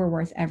said, and you were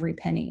worth every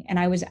penny. And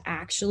I was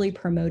actually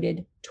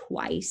promoted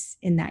twice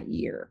in that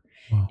year.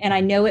 Wow. And I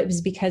know it was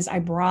because I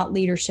brought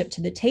leadership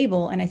to the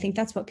table. And I think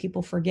that's what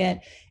people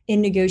forget in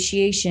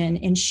negotiation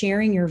and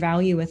sharing your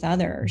value with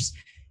others.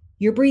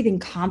 You're breathing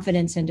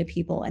confidence into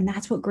people. And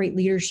that's what great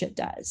leadership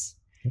does.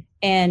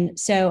 And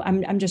so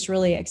I'm just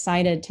really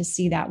excited to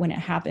see that when it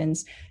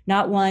happens.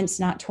 Not once,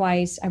 not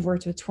twice. I've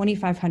worked with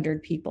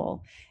 2,500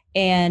 people,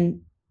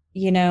 and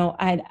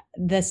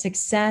the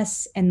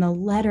success and the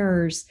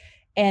letters,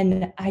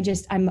 and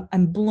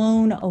I'm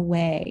blown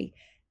away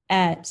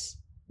at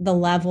the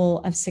level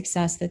of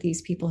success that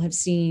these people have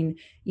seen,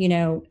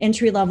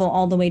 entry level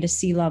all the way to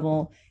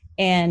C-level,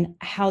 and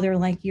how they're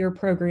like, your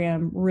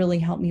program really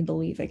helped me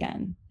believe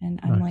again. And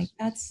I'm like,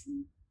 that's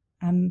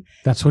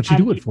what you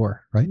do it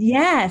for, right?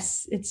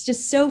 Yes. It's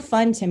just so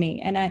fun to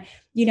me. And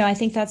I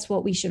think that's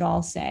what we should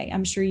all say.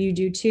 I'm sure you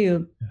do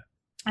too,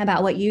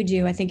 about what you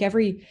do. I think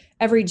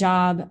every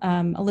job,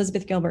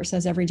 Elizabeth Gilbert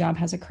says every job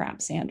has a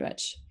crap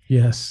sandwich.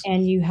 Yes.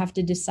 And you have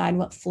to decide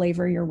what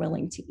flavor you're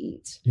willing to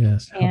eat.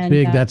 Yes. How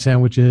big that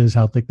sandwich is,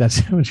 how thick that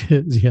sandwich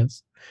is.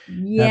 Yes.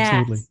 Yes.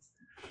 Absolutely.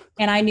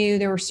 And I knew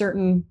there were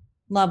certain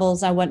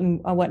levels I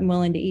wasn't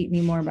willing to eat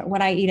anymore, but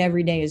what I eat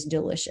every day is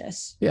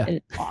delicious. Yeah.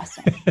 It's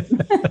awesome.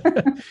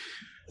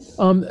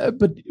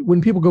 But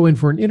when people go in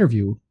for an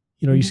interview,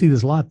 you see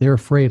this a lot. They're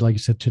afraid, like you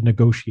said, to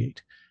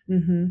negotiate.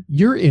 Mm-hmm.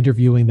 You're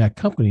interviewing that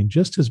company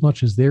just as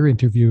much as they're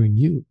interviewing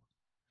you.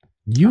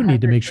 You 100%.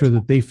 Need to make sure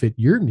that they fit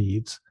your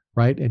needs,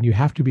 right? And you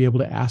have to be able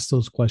to ask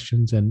those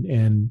questions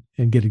and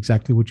get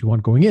exactly what you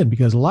want going in.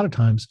 Because a lot of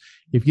times,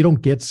 if you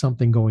don't get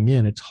something going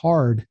in, it's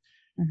hard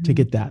to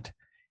get that.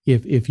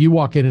 If you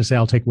walk in and say,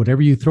 I'll take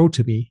whatever you throw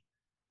to me,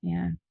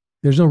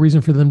 there's no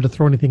reason for them to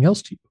throw anything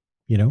else to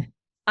you,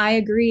 I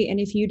agree. And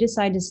if you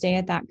decide to stay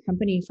at that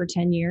company for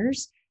 10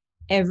 years,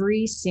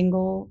 every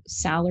single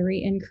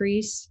salary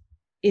increase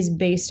is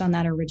based on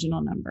that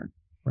original number.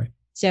 Right.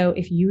 So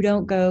if you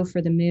don't go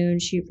for the moon,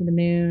 shoot for the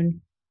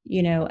moon,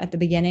 at the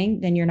beginning,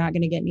 then you're not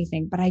going to get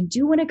anything. But I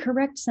do want to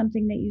correct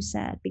something that you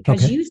said,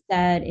 because you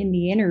said in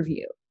the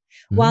interview,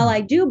 while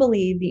I do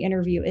believe the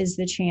interview is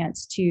the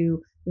chance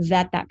to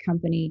vet that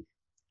company,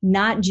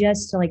 not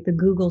just like the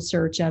Google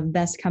search of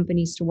best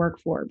companies to work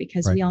for,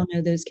 because we all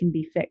know those can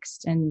be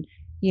fixed and,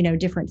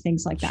 different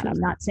things like that. Sure. I'm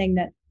not saying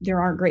that there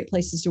aren't great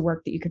places to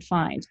work that you could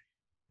find,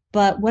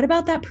 but what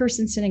about that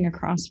person sitting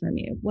across from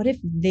you? What if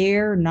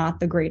they're not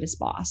the greatest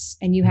boss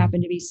and you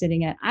happen to be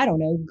sitting at, I don't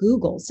know,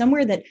 Google,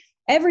 somewhere that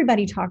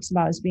everybody talks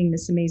about as being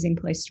this amazing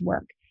place to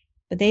work,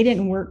 but they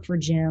didn't work for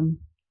Jim,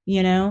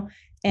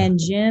 and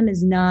Jim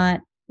is not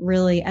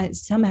really,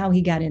 somehow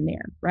he got in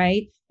there,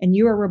 right? And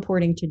you are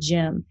reporting to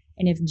Jim.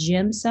 And if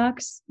Jim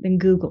sucks, then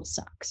Google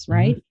sucks,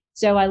 right? Mm-hmm.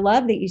 So I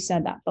love that you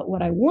said that. But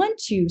what I want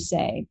to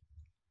say,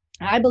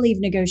 I believe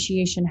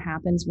negotiation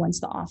happens once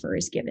the offer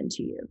is given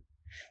to you.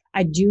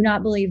 I do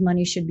not believe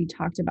money should be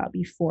talked about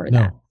before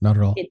that. No, not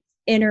at all. It's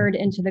entered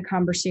into the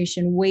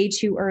conversation way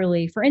too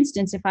early. For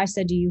instance, if I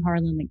said to you,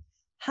 Harlan, like,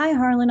 hi,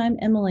 Harlan, I'm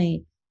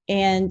Emily,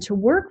 and to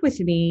work with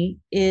me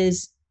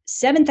is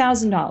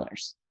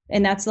 $7,000.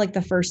 And that's like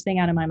the first thing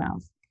out of my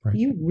mouth. Right.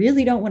 You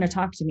really don't want to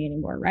talk to me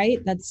anymore, right?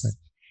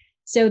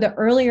 So the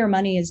earlier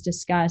money is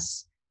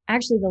discussed,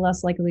 actually, the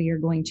less likely you're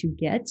going to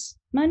get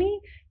money.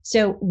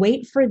 So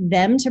wait for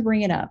them to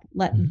bring it up.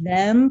 Let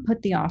them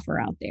put the offer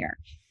out there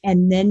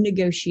and then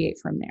negotiate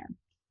from there.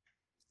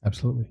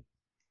 Absolutely.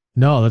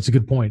 No, that's a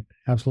good point.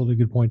 Absolutely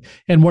good point.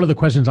 And one of the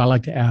questions I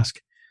like to ask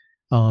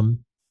when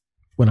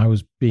I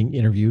was being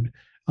interviewed,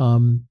 I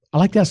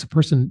like to ask the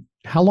person,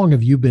 how long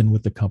have you been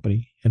with the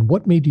company and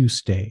what made you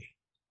stay?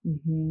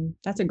 Mm-hmm.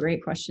 That's a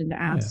great question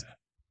to ask. Yeah.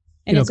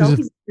 And it's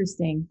always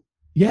interesting.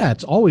 Yeah,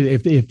 it's always,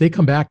 if they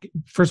come back,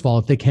 first of all,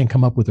 if they can't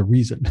come up with a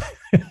reason,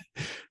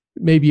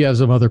 maybe you have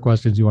some other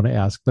questions you want to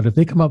ask, but if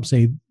they come up and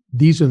say,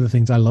 these are the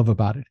things I love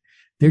about it,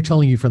 they're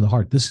telling you from the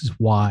heart, this is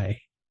why,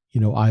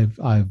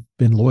 I've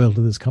been loyal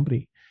to this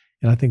company.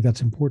 And I think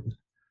that's important.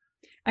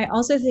 I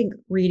also think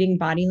reading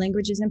body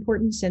language is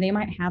important. So they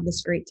might have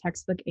this great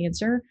textbook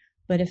answer,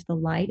 but if the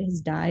light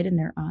has died in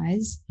their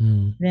eyes,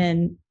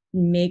 then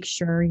make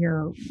sure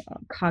you're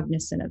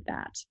cognizant of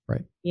that.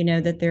 Right.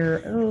 That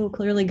they're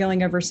clearly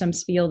going over some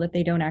spiel that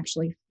they don't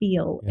actually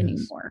feel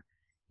anymore.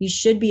 You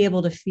should be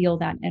able to feel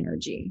that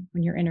energy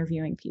when you're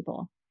interviewing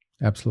people.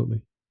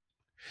 Absolutely.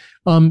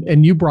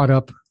 And you brought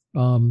up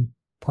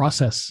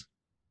process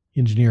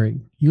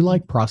engineering. You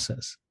like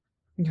process.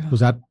 Was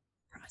that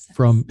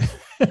from,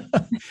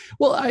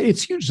 well,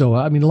 it's huge though.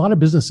 I mean, a lot of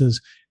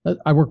businesses,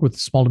 I work with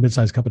small to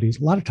mid-sized companies.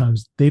 A lot of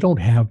times they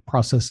don't have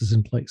processes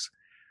in place.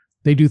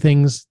 They do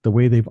things the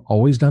way they've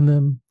always done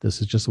them. This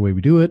is just the way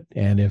we do it.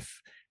 And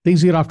if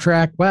things get off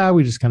track, well,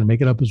 we just kind of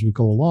make it up as we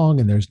go along,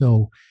 and there's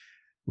no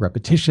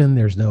repetition.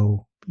 There's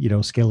no,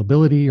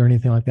 scalability or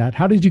anything like that.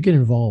 How did you get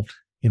involved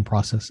in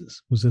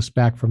processes? Was this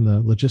back from the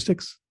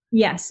logistics?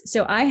 Yes.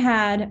 So I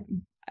had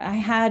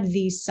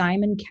the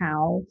Simon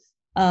Cowell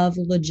of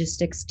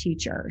logistics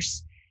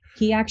teachers.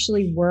 He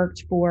actually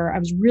worked I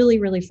was really,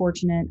 really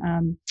fortunate.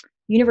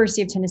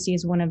 University of Tennessee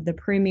is one of the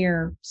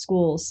premier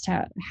schools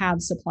to have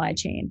supply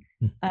chain.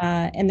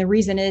 And the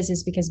reason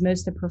is because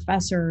most of the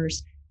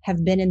professors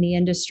have been in the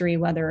industry,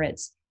 whether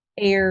it's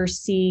air,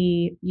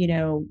 sea,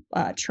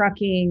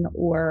 trucking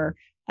or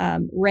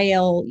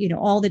rail,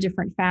 all the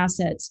different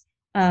facets,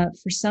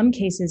 for some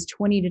cases,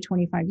 20 to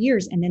 25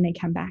 years, and then they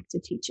come back to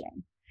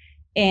teaching.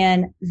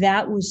 And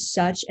that was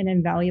such an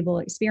invaluable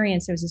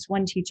experience. There was this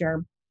one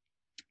teacher,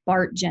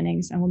 Bart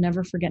Jennings. I will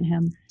never forget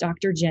him,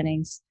 Dr.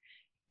 Jennings.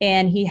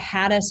 And he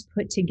had us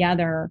put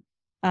together,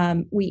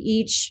 we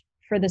each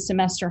for the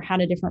semester had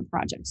a different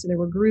project. So there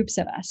were groups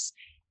of us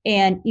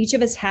and each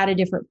of us had a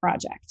different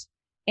project.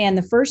 And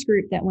the first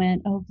group that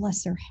went, oh,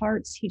 bless their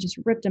hearts, he just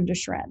ripped them to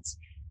shreds.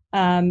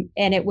 And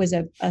it was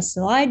a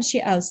slide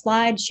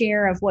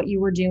share of what you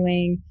were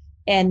doing.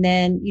 And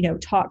then,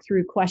 talk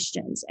through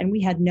questions. And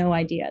we had no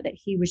idea that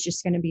he was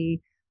just going to be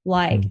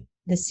like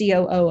the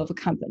COO of a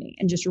company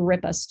and just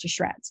rip us to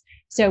shreds.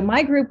 So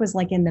my group was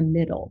like in the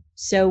middle.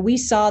 So we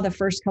saw the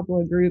first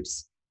couple of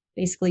groups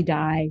basically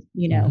die,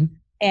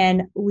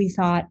 and we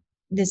thought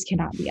this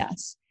cannot be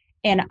us.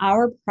 And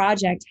our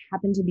project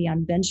happened to be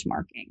on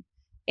benchmarking.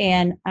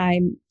 And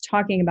I'm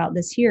talking about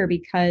this here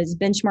because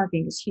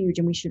benchmarking is huge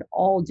and we should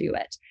all do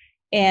it.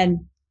 And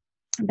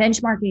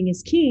benchmarking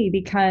is key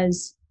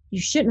because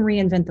you shouldn't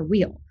reinvent the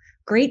wheel.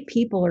 Great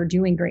people are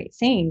doing great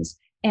things.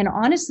 And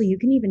honestly, you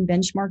can even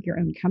benchmark your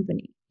own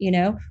company.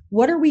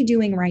 What are we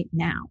doing right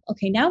now?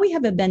 Okay, now we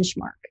have a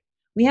benchmark.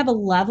 We have a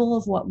level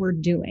of what we're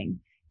doing.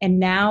 And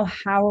now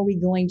how are we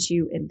going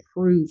to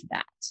improve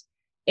that?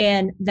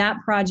 And that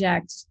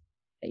project,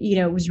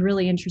 was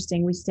really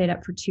interesting. We stayed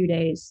up for 2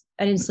 days.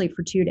 I didn't sleep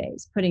for 2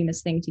 days putting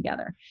this thing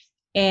together.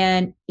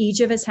 And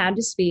each of us had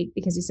to speak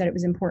because he said it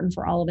was important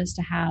for all of us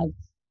to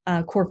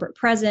have corporate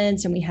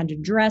presence and we had to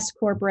dress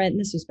corporate. And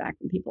this was back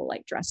when people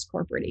like dressed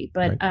corporate-y.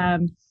 But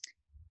right.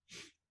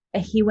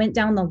 He went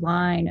down the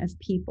line of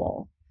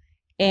people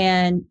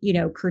and,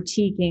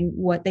 critiquing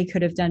what they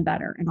could have done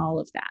better and all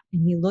of that.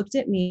 And he looked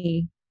at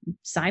me,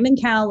 Simon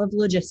Cowell of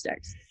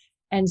logistics,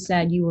 and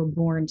said, you were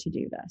born to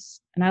do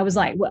this. And I was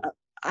like, well,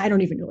 I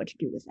don't even know what to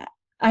do with that.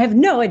 I have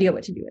no idea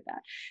what to do with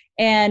that.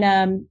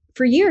 And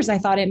for years, I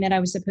thought it meant I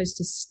was supposed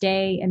to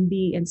stay and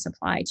be in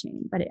supply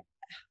chain. But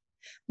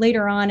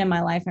later on in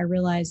my life, I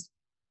realized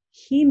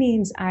he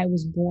means I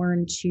was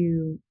born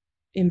to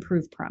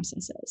improve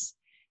processes.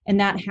 And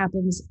that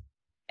happens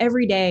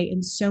every day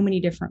in so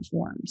many different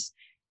forms.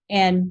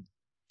 And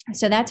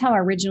so that's how I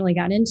originally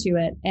got into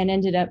it and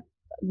ended up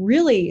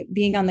really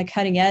being on the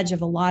cutting edge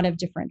of a lot of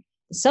different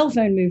cell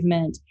phone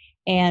movement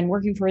and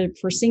working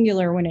for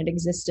Singular when it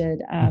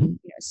existed,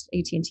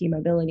 AT&T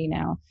Mobility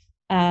now.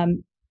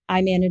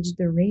 I managed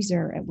the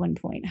Razor at one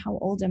point. How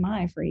old am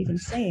I for even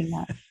saying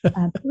that?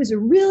 It was a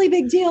really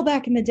big deal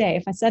back in the day.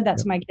 If I said that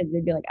to my kids,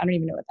 they'd be like, I don't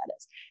even know what that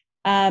is.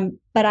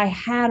 But I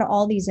had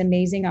all these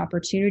amazing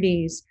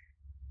opportunities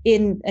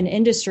in an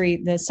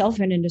industry, the cell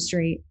phone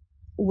industry,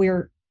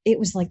 where it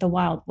was like the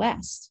Wild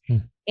West.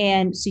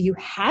 And so you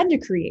had to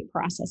create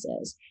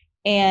processes.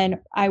 And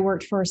I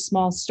worked for a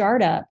small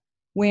startup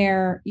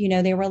where,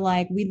 they were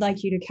like, we'd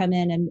like you to come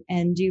in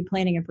and do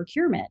planning and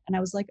procurement. And I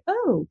was like,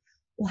 oh,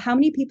 well, how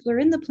many people are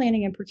in the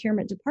planning and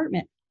procurement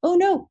department? Oh,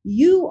 no,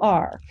 you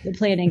are the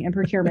planning and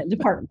procurement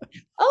department.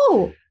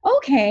 Oh,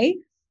 okay.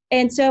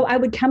 And so I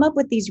would come up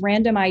with these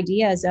random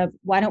ideas of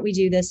why don't we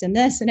do this and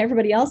this? And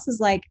everybody else is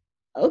like,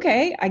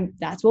 okay,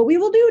 that's what we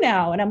will do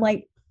now. And I'm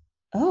like,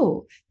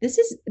 oh, this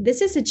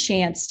is a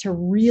chance to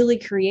really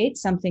create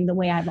something the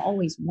way I've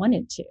always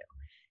wanted to.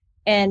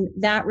 And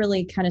that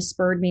really kind of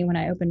spurred me when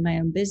I opened my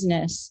own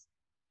business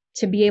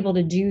to be able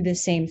to do the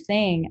same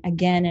thing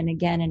again and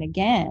again and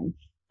again.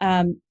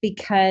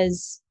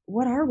 Because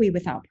what are we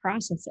without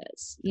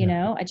processes?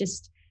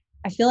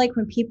 I feel like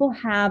when people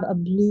have a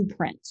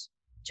blueprint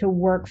to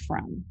work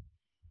from,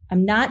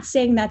 I'm not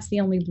saying that's the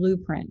only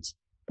blueprint,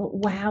 but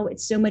wow,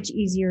 it's so much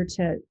easier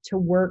to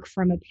work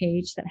from a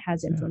page that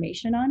has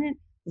information on it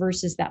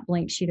versus that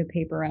blank sheet of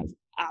paper of,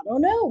 I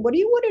don't know, what do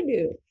you want to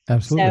do?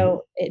 Absolutely.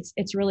 So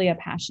it's really a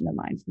passion of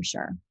mine for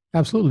sure.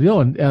 Absolutely.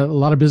 And a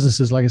lot of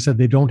businesses, like I said,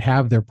 they don't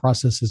have their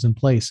processes in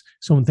place.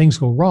 So when things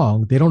go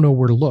wrong, they don't know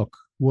where to look.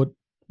 What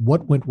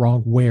went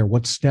wrong where?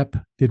 What step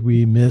did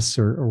we miss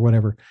or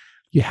whatever?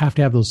 You have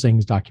to have those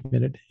things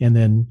documented. And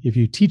then if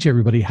you teach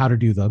everybody how to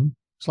do them,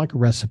 it's like a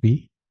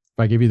recipe.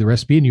 If I give you the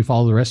recipe and you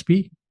follow the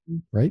recipe,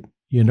 right,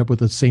 you end up with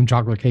the same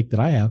chocolate cake that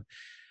I have.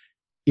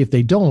 If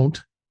they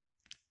don't,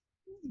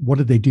 what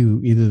did they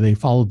do? Either they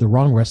followed the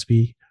wrong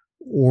recipe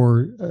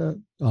or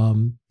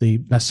they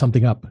messed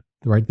something up,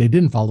 right? They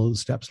didn't follow the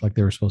steps like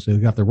they were supposed to. They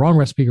got the wrong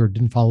recipe or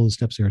didn't follow the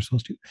steps they were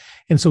supposed to.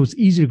 And so it's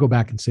easy to go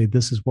back and say,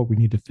 this is what we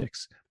need to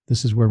fix.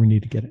 This is where we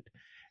need to get it.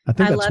 I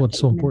think that's what's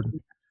so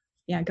important.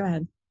 Yeah, go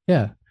ahead.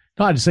 Yeah.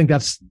 No, I just think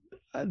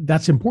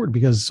that's important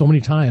because so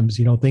many times,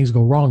 things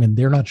go wrong and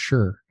they're not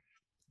sure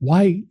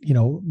why,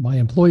 my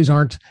employees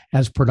aren't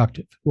as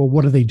productive. Well,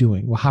 what are they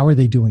doing? Well, how are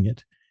they doing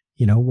it?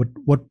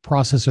 What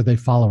process are they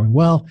following?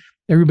 Well,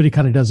 everybody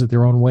kind of does it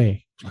their own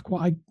way. It's like,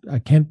 well, I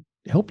can't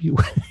help you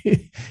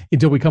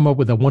until we come up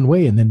with a one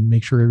way and then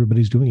make sure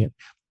everybody's doing it.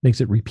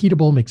 Makes it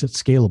repeatable, makes it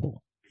scalable,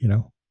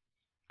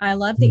 I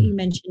love that you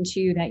mentioned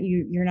too, that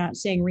you're not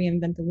saying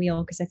reinvent the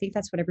wheel, because I think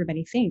that's what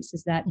everybody thinks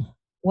is that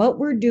what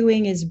we're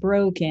doing is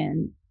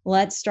broken.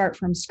 Let's start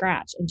from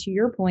scratch. And to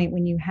your point,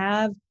 when you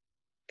have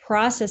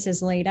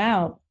processes laid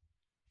out,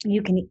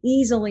 you can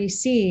easily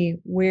see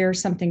where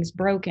something's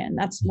broken.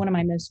 That's one of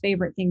my most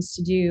favorite things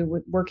to do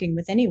with working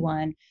with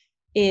anyone,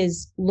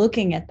 is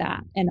looking at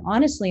that. And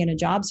honestly, in a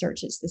job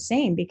search, it's the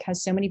same,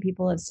 because so many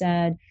people have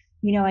said,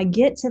 I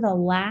get to the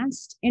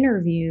last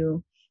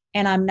interview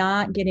and I'm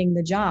not getting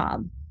the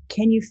job.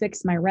 Can you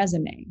fix my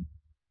resume?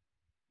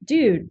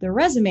 Dude, the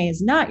resume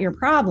is not your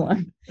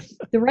problem.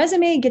 The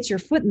resume gets your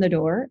foot in the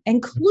door,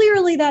 and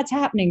clearly that's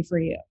happening for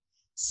you.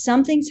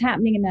 Something's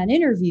happening in that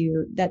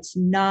interview that's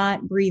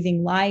not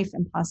breathing life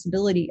and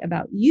possibility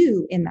about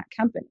you in that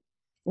company.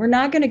 We're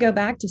not going to go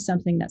back to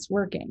something that's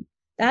working.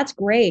 That's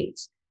great.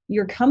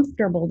 You're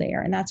comfortable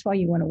there, and that's why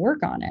you want to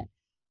work on it.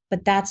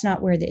 But that's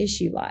not where the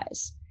issue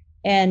lies.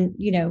 And,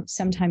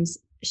 sometimes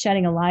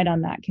shedding a light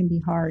on that can be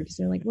hard, because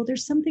they're like, well,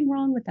 there's something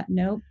wrong with that.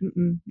 Nope.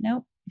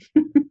 Nope.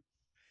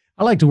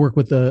 I like to work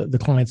with the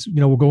clients.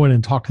 We'll go in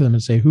and talk to them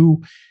and say,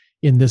 who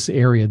in this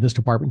area, this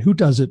department, who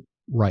does it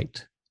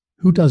right?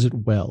 Who does it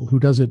well? Who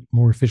does it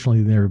more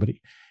efficiently than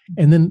everybody?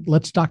 And then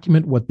let's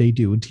document what they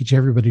do and teach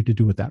everybody to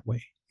do it that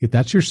way. If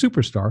that's your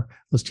superstar,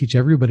 let's teach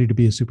everybody to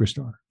be a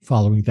superstar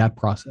following that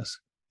process,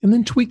 and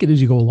then tweak it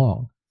as you go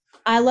along.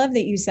 I love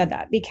that you said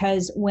that,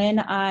 because when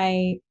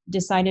I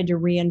decided to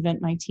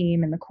reinvent my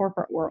team in the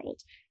corporate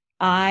world,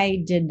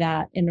 I did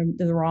that in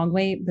the wrong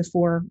way.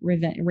 Before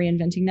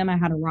reinventing them, I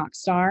had a rock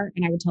star,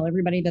 and I would tell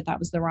everybody that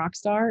was the rock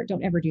star.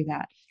 Don't ever do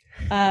that.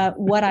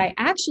 What I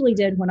actually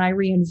did when I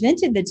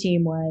reinvented the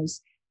team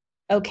was,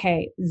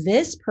 okay,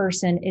 this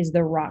person is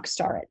the rock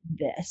star at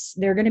this.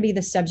 They're going to be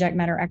the subject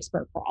matter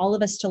expert for all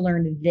of us to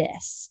learn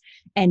this.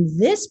 And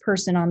this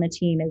person on the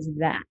team is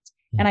that.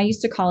 And I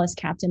used to call us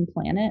Captain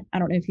Planet. I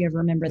don't know if you ever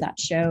remember that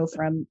show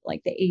from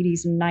like the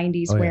 80s and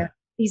 90s, where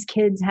these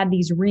kids had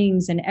these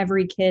rings, and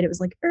every kid, it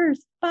was like earth,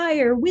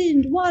 fire,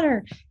 wind,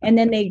 water. And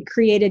then they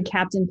created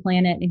Captain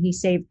Planet, and he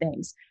saved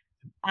things.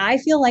 I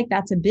feel like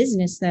that's a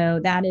business, though.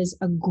 That is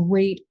a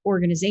great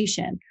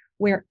organization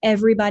where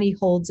everybody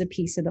holds a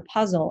piece of the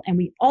puzzle. And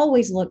we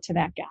always look to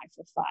that guy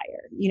for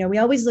fire. We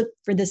always look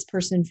for this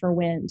person for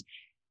wind.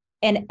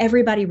 And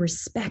everybody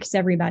respects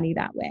everybody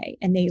that way.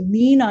 And they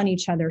lean on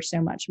each other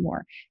so much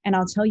more. And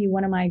I'll tell you,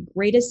 one of my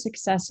greatest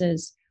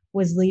successes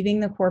was leaving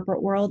the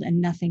corporate world and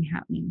nothing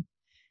happening.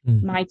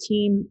 My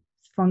team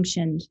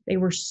functioned. They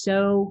were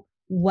so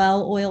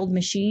well-oiled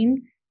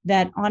machine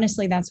that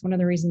honestly, that's one of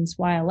the reasons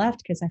why I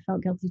left, because I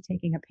felt guilty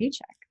taking a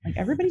paycheck. Like,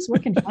 everybody's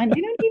working fine. They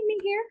don't need me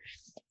here.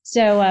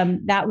 So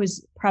that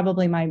was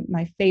probably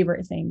my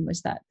favorite thing,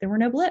 was that there were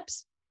no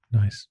blips.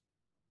 Nice.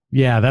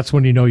 Yeah, that's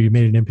when you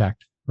made an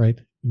impact,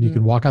 right? You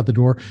can walk out the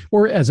door,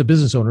 or as a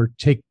business owner,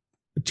 take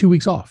 2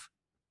 weeks off,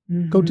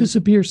 go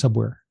disappear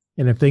somewhere.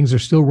 And if things are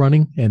still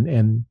running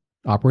and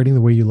operating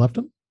the way you left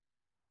them,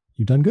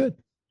 you've done good.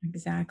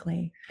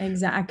 Exactly.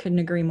 I couldn't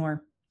agree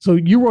more. So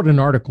you wrote an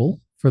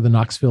article for the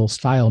Knoxville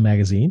Style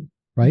magazine,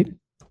 right?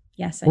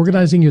 Yes.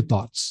 Organizing your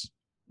thoughts.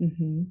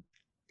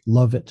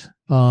 Love it.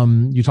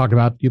 You talked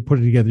about, you put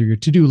together your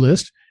to-do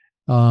list,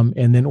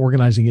 and then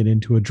organizing it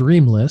into a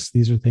dream list.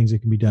 These are things that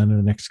can be done in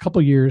the next couple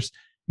of years.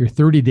 Your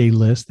 30-day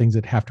list, things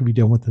that have to be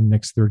done within the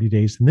next 30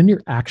 days. And then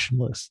your action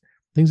list,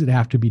 things that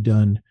have to be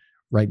done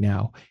right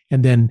now.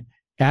 And then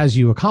as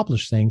you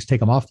accomplish things, take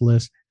them off the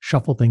list,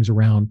 shuffle things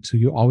around. So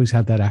you always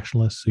have that action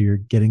list. So you're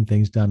getting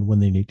things done when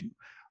they need to.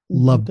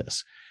 Love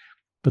this.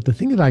 But the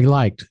thing that I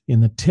liked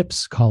in the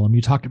tips column,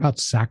 you talked about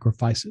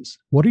sacrifices.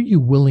 What are you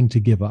willing to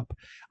give up?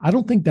 I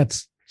don't think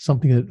that's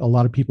something that a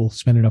lot of people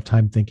spend enough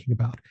time thinking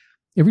about.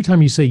 Every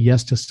time you say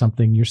yes to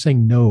something, you're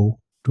saying no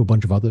to a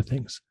bunch of other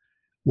things.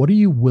 What are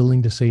you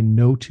willing to say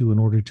no to in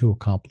order to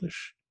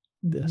accomplish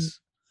this?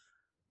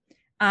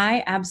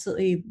 I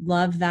absolutely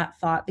love that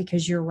thought,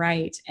 because you're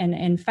right. And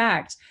in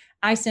fact,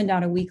 I send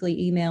out a weekly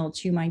email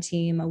to my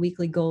team, a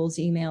weekly goals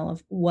email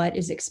of what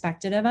is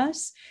expected of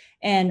us.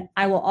 And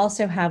I will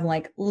also have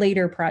like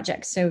later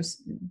projects. So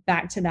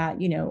back to that,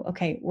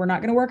 okay, we're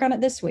not going to work on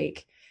it this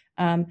week.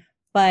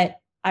 But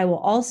I will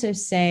also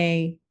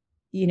say,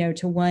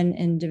 to one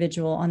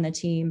individual on the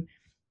team,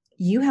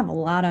 you have a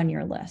lot on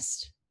your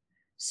list.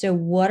 So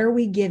what are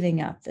we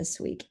giving up this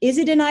week? Is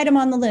it an item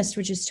on the list,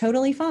 which is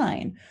totally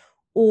fine?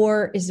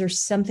 Or is there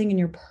something in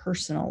your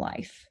personal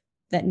life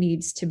that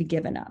needs to be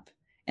given up?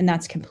 And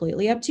that's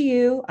completely up to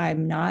you.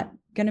 I'm not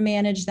going to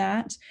manage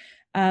that.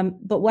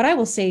 But what I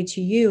will say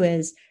to you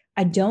is,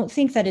 I don't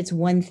think that it's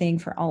one thing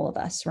for all of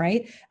us,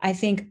 right? I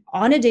think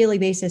on a daily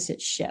basis,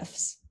 it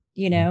shifts,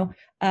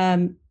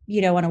 on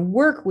a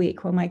work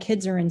week when my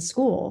kids are in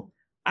school,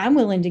 I'm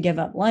willing to give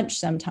up lunch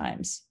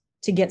sometimes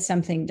to get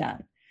something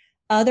done.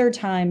 Other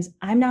times,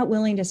 I'm not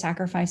willing to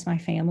sacrifice my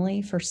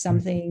family for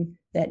something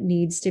that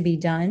needs to be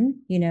done,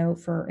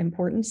 for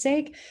importance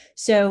sake.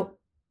 So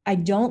I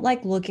don't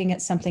like looking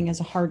at something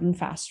as a hard and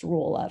fast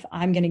rule of,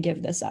 I'm going to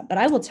give this up. But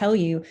I will tell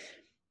you,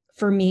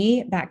 for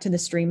me, back to the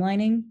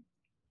streamlining,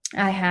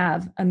 I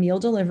have a meal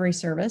delivery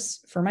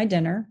service for my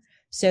dinner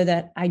so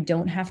that I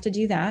don't have to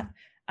do that.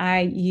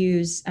 I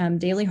use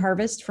Daily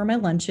Harvest for my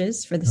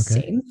lunches for the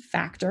same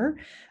factor.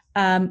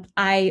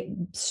 I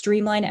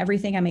streamline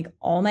everything. I make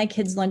all my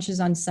kids' lunches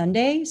on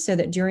Sunday so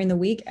that during the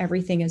week,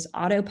 everything is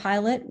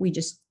autopilot. We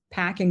just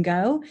pack and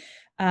go.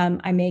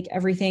 I make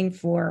everything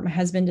for my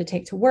husband to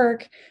take to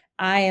work.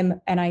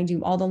 And I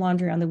do all the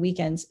laundry on the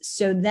weekends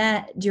so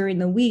that during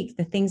the week,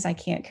 the things I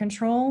can't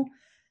control,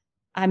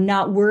 I'm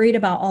not worried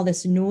about all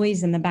this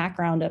noise in the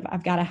background of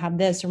I've got to have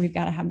this or we've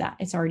got to have that.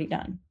 It's already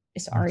done.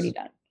 It's already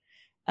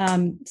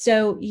done.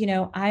 So,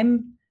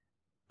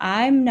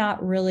 I'm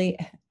not really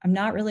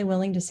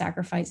willing to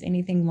sacrifice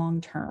anything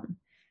long-term.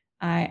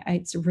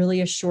 It's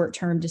really a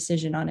short-term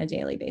decision on a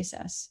daily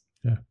basis.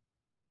 Yeah.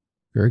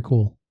 Very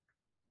cool.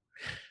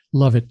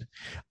 Love it.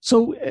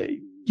 So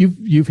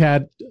you've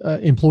had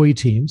employee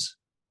teams,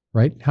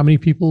 right? How many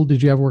people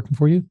did you have working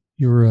for you?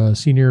 You were a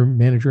senior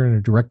manager and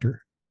a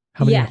director.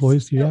 How many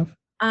employees do you have?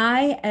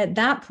 I, at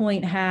that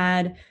point,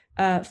 had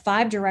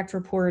 5 direct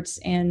reports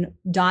and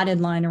dotted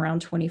line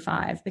around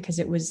 25 because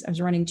I was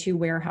running 2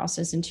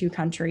 warehouses in 2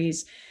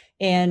 countries.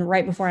 And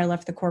right before I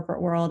left the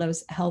corporate world, I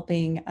was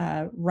helping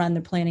run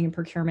the planning and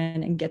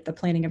procurement and get the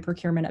planning and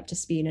procurement up to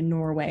speed in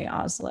Norway,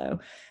 Oslo,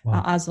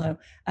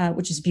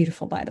 which is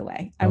beautiful, by the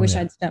way. I wish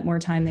I'd spent more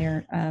time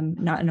there,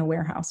 not in a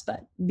warehouse,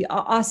 but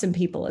awesome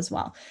people as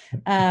well.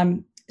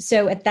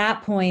 So at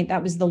that point,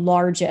 that was the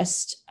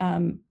largest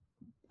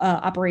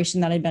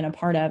operation that I'd been a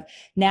part of.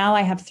 Now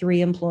I have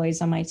 3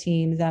 employees on my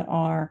team that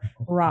are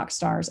rock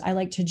stars. I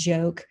like to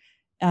joke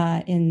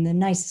in the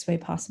nicest way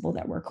possible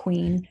that we're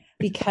queen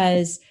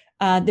because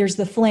there's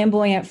the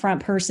flamboyant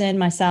front person,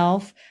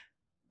 myself.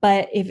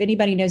 But if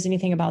anybody knows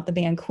anything about the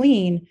band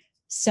Queen,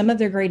 some of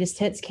their greatest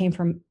hits came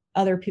from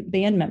other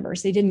band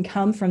members. They didn't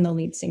come from the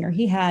lead singer.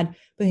 He had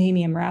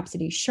Bohemian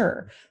Rhapsody,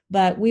 sure,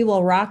 but We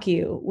Will Rock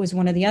You was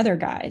one of the other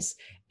guys.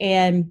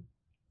 And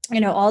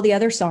all the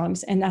other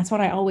songs. And that's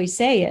what I always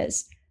say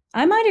is,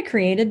 I might have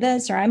created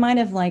this, or I might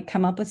have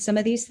come up with some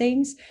of these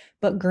things,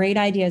 but great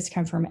ideas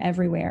come from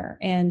everywhere.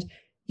 And,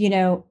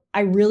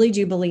 I really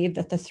do believe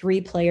that the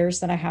 3 players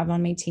that I have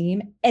on my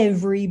team,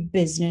 every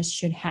business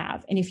should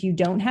have. And if you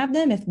don't have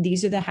them, if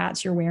these are the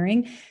hats you're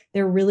wearing,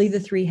 they're really the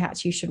 3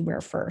 hats you should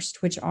wear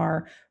first, which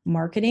are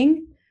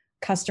marketing,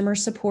 customer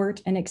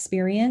support and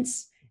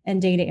experience, and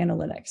data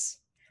analytics.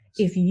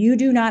 If you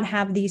do not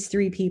have these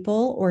 3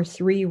 people or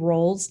 3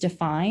 roles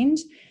defined,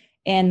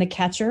 and the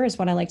catcher is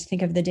what I like to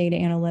think of the data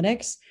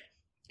analytics,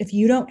 if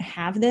you don't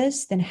have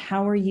this, then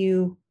how are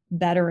you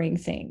bettering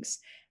things?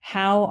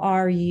 How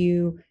are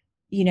you,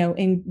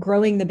 in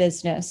growing the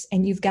business?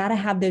 And you've got to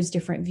have those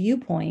different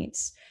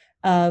viewpoints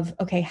of,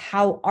 okay,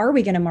 how are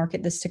we going to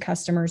market this to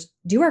customers?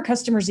 Do our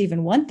customers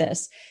even want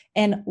this?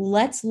 And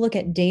let's look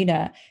at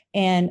data.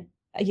 And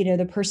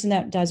the person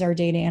that does our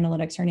data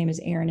analytics, her name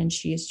is Erin, and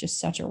she is just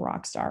such a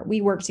rock star.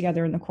 We work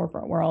together in the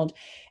corporate world,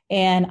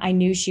 and I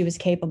knew she was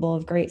capable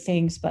of great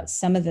things, but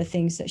some of the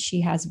things that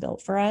she has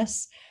built for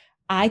us,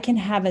 I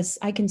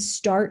can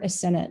start a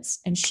sentence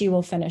and she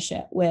will finish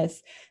it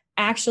with,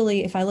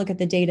 actually, if I look at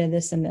the data,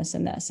 this and this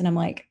and this, and I'm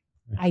like,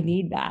 I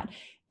need that.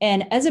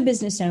 And as a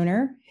business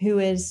owner who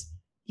is,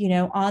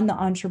 on the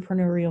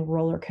entrepreneurial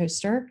roller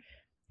coaster,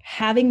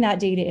 having that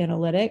data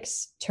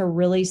analytics to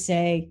really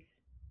say,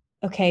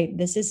 okay,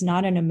 this is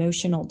not an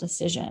emotional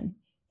decision.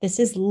 This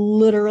is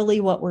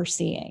literally what we're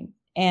seeing.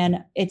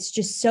 And it's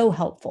just so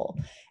helpful.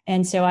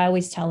 And so I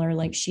always tell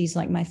her, she's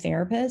like my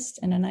therapist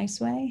in a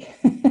nice way,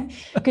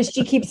 because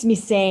she keeps me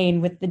sane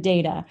with the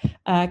data,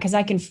 because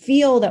I can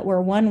feel that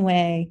we're one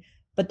way,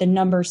 but the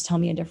numbers tell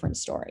me a different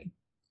story.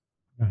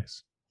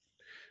 Nice.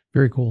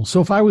 Very cool. So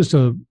if I was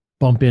to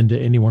bump into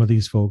any one of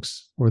these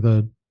folks, or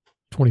the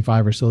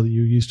 25 or so that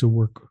you used to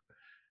work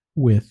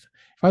with,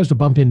 if I was to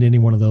bump into any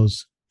one of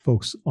those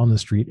folks on the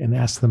street and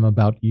ask them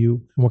about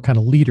you and what kind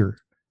of leader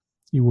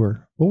you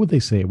were, what would they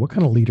say? What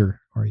kind of leader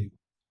are you?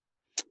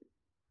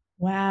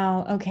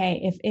 Wow.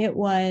 Okay. If it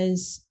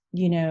was,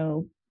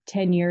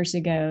 10 years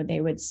ago,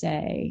 they would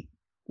say,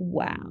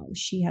 wow,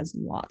 she has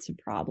lots of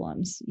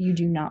problems. You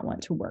do not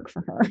want to work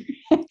for her.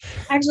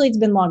 Actually, it's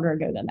been longer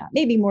ago than that.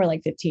 Maybe more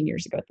like 15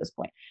 years ago at this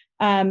point.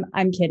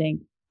 I'm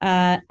kidding.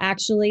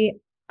 Actually,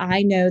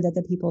 I know that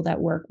the people that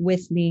work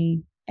with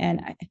me,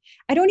 and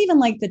I don't even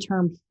like the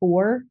term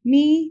for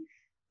me,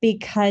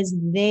 because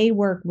they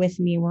work with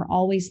me. We're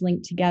always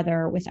linked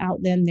together.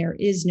 Without them, there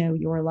is no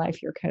Your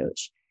Life, Your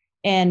Coach.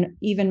 And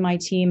even my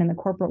team in the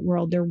corporate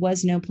world, there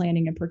was no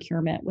planning and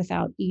procurement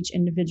without each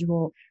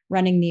individual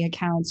running the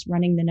accounts,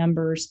 running the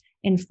numbers,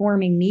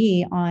 informing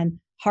me on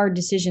hard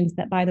decisions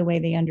that, by the way,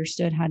 they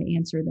understood how to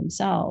answer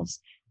themselves.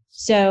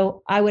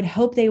 So I would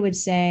hope they would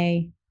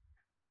say,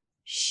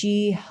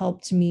 she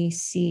helped me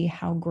see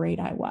how great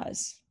I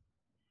was.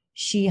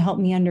 She helped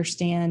me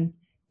understand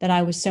that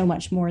I was so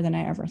much more than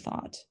I ever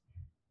thought.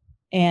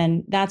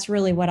 And that's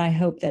really what I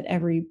hope that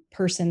every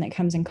person that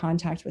comes in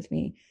contact with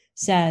me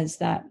says,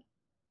 that,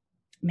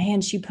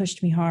 man, she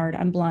pushed me hard.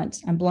 I'm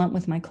blunt. I'm blunt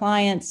with my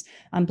clients.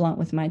 I'm blunt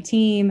with my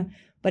team,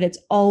 but it's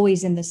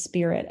always in the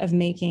spirit of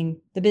making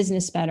the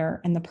business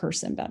better and the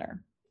person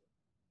better.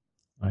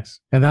 Nice.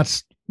 And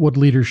that's what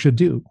leaders should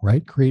do,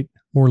 right? Create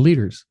more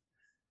leaders.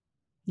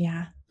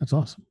 Yeah. That's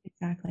awesome.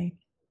 Exactly.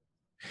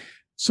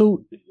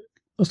 So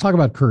let's talk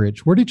about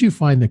courage. Where did you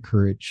find the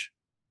courage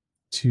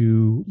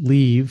to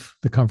leave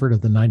the comfort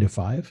of the 9 to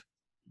 5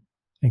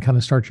 and kind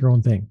of start your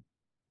own thing?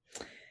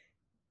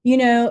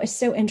 It's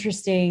so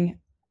interesting.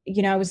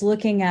 I was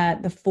looking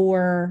at the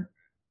 4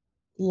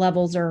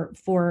 levels or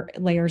 4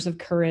 layers of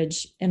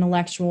courage: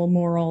 intellectual,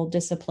 moral,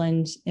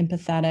 disciplined,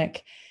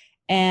 empathetic.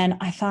 And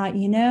I thought,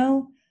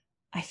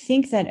 I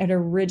think that it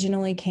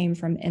originally came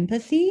from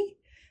empathy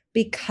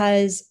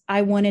because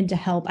I wanted to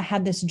help. I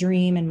had this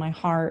dream in my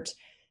heart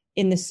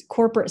in this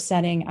corporate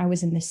setting. I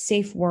was in this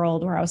safe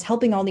world where I was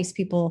helping all these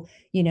people,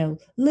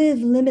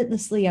 live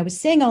limitlessly. I was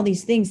saying all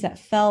these things that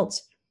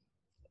felt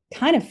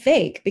kind of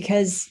fake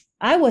because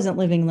I wasn't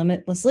living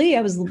limitlessly.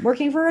 I was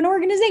working for an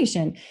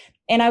organization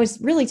and I was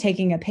really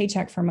taking a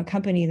paycheck from a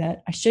company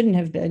that I shouldn't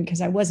have been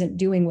because I wasn't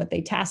doing what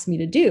they tasked me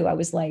to do. I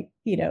was like,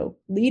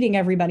 leading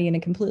everybody in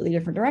a completely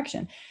different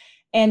direction.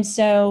 And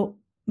so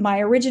my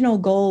original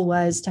goal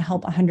was to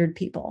help 100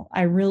 people.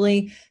 I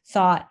really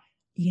thought,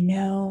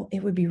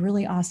 it would be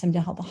really awesome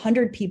to help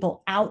 100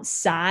 people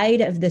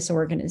outside of this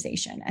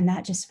organization. And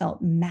that just felt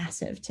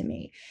massive to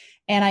me.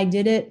 And I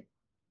did it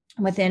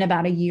within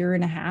about 1.5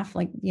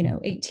 years,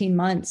 18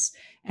 months.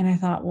 And I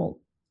thought, well,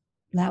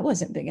 that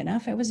wasn't big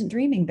enough. I wasn't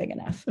dreaming big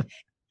enough.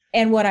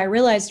 And what I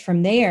realized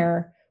from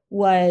there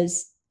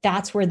was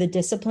that's where the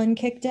discipline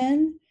kicked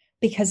in,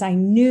 because I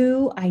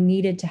knew I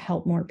needed to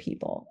help more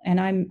people.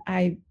 And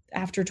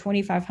after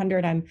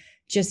 2,500, I'm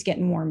just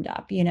getting warmed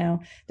up.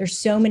 There's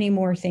so many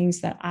more things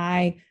that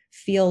I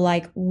feel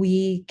like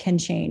we can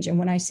change. And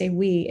when I say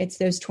we, it's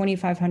those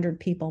 2,500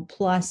 people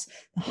plus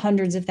the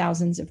hundreds of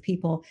thousands of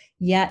people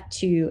yet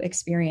to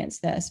experience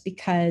this.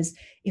 Because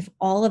if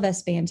all of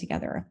us band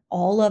together,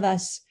 all of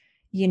us,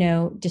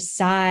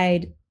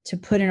 decide to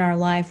put in our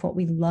life what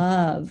we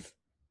love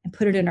and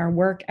put it in our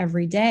work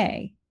every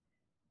day,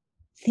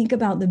 think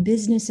about the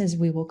businesses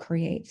we will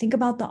create. Think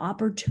about the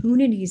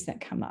opportunities that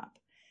come up.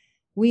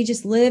 We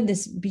just live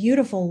this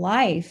beautiful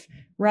life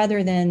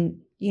rather than,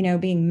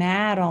 being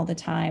mad all the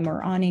time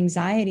or on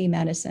anxiety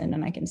medicine.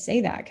 And I can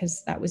say that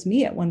because that was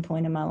me at one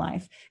point in my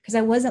life, because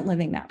I wasn't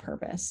living that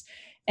purpose.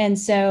 And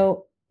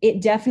so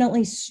it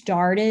definitely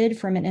started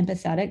from an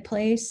empathetic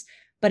place,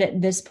 but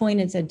at this point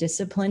it's a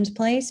disciplined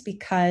place,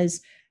 because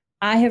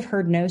I have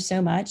heard no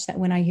so much that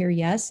when I hear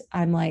yes,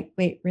 I'm like,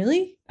 wait,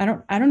 really? I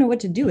don't know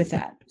what to do with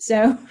that.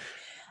 So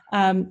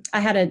I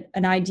had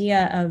an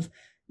idea of,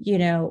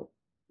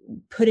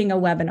 putting a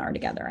webinar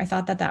together. I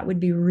thought that would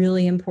be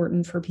really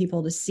important for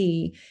people to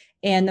see.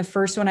 And the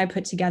first one I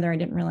put together, I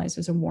didn't realize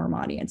was a warm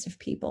audience of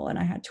people. And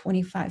I had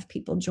 25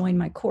 people join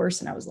my course.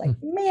 And I was like,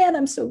 man,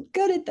 I'm so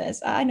good at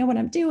this. I know what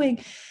I'm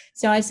doing.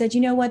 So I said, you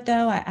know what,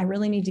 though, I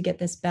really need to get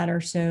this better.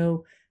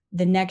 So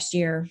the next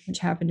year, which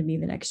happened to be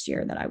the next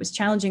year that I was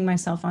challenging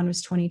myself on,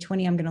 was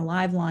 2020. I'm going to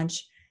live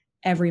launch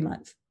every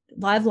month.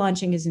 Live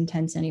launching is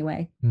intense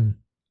anyway.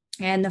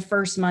 And the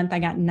first month I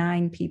got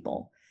 9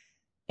 people.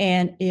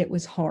 And it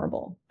was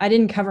horrible. I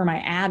didn't cover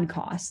my ad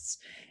costs.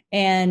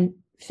 And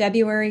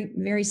February,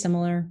 very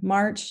similar.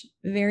 March,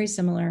 very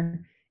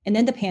similar. And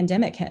then the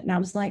pandemic hit. And I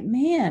was like,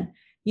 man,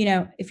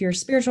 if you're a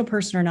spiritual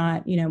person or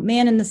not,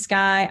 man in the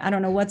sky, I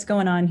don't know what's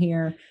going on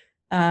here.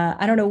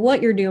 I don't know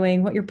what you're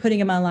doing, what you're putting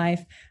in my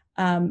life.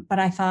 But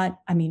I thought,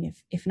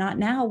 if not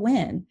now,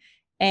 when?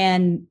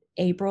 And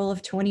April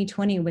of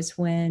 2020 was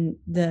when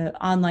the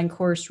online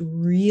course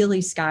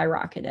really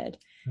skyrocketed.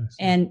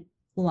 And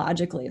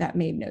logically, that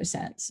made no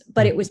sense.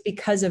 But it was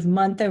because of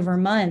month over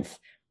month,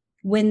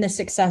 when the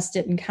success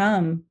didn't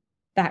come,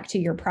 back to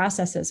your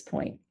processes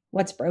point,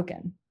 what's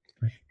broken?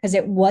 Because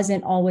it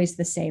wasn't always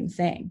the same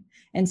thing.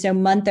 And so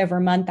month over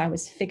month, I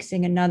was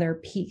fixing another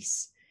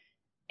piece.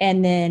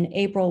 And then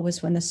April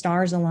was when the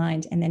stars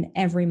aligned. And then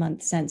every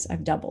month since,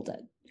 I've doubled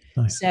it.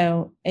 Nice.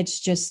 So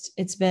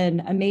it's been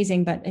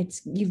amazing, but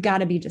you've got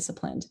to be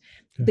disciplined,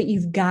 but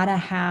you've got to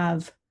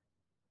have,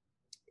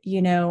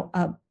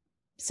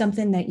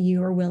 something that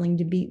you are willing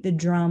to beat the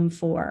drum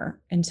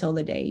for until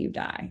the day you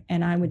die.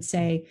 And I would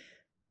say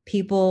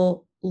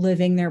people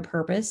living their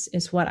purpose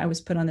is what I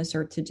was put on this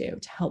earth to do,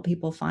 to help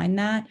people find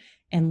that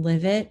and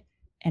live it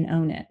and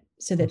own it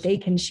so that they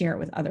can share it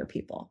with other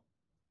people.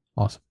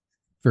 Awesome.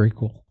 Very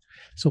cool.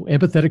 So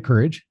empathetic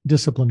courage,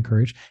 disciplined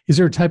courage. Is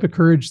there a type of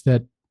courage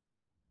that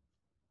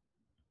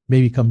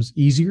maybe comes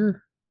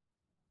easier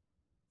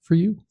for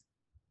you?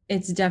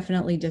 It's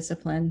definitely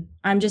discipline.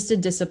 I'm just a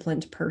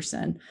disciplined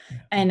person.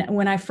 And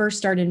when I first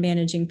started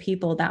managing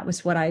people, that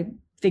was what I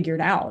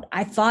figured out.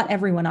 I thought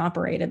everyone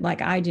operated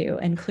like I do,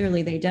 and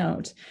clearly they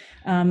don't.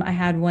 I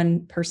had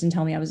one person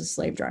tell me I was a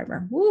slave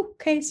driver. Woo,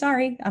 okay,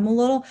 sorry. I'm a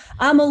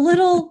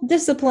little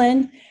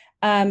disciplined.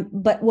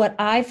 But what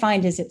I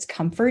find is it's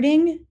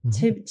comforting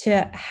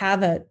to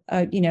have a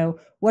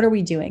what are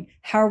we doing?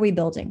 How are we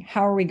building?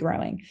 How are we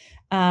growing?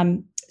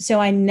 So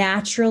I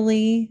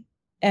naturally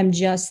am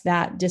just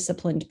that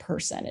disciplined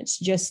person. It's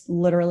just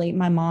literally,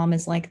 my mom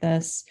is like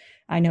this.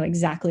 I know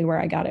exactly where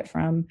I got it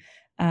from.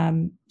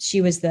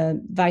 She was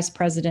the vice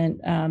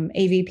president,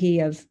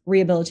 AVP of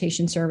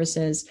rehabilitation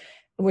services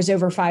was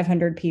over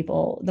 500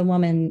 people. The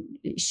woman,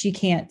 she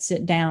can't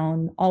sit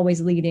down,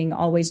 always leading,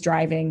 always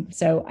driving.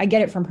 So I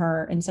get it from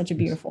her in such a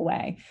beautiful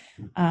way.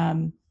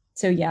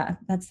 So yeah,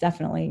 that's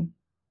definitely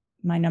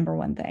my number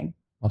one thing.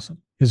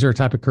 Awesome. Is there a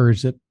type of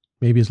courage that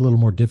maybe is a little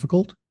more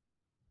difficult?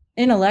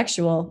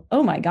 Intellectual.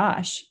 Oh my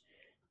gosh.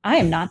 I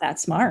am not that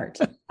smart.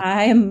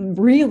 I am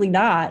really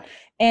not.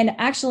 And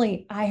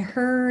actually, I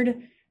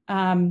heard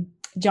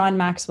John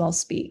Maxwell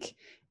speak,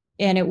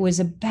 and it was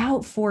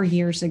about 4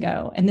 years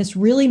ago. And this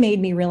really made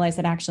me realize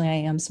that actually I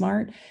am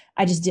smart.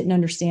 I just didn't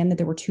understand that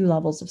there were two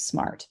levels of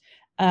smart.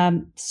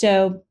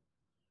 So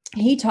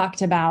he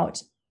talked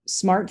about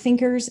smart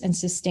thinkers and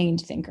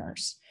sustained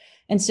thinkers.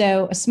 And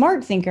so a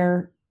smart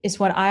thinker is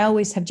what I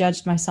always have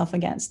judged myself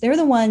against. They're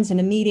the ones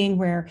in a meeting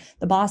where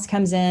the boss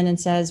comes in and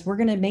says, we're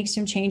going to make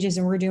some changes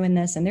and we're doing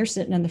this. And they're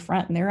sitting in the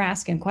front and they're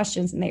asking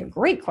questions, and they are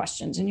great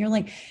questions. And you're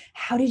like,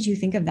 how did you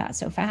think of that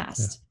so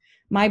fast? Yeah.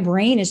 My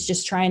brain is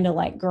just trying to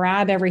like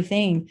grab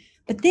everything.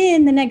 But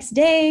then the next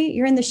day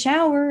you're in the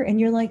shower and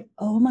you're like,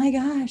 oh my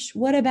gosh,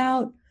 what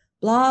about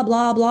blah,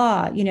 blah,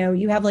 blah? You know,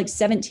 you have like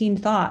 17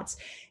 thoughts,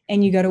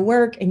 and you go to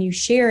work and you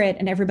share it,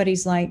 and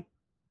everybody's like,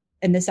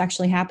 and this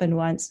actually happened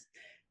once,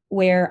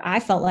 where I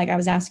felt like I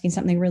was asking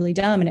something really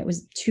dumb, and it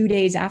was 2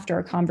 days after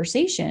a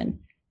conversation, and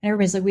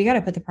everybody's like, we got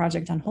to put the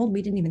project on hold.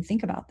 We didn't even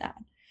think about that.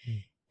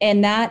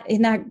 And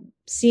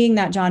seeing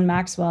that John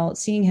Maxwell,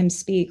 seeing him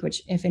speak,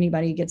 which if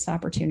anybody gets the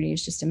opportunity,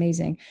 is just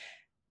amazing.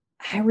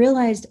 I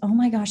realized, oh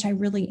my gosh, I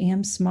really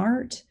am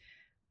smart.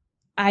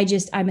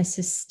 I'm a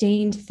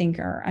sustained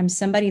thinker. I'm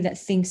somebody that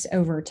thinks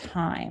over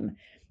time,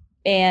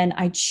 and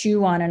I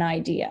chew on an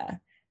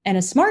idea. And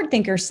a smart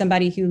thinker is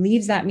somebody who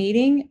leaves that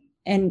meeting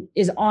and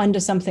is on to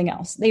something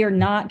else. They are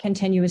not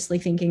continuously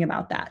thinking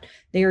about that.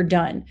 They are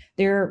done.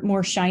 They're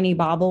more shiny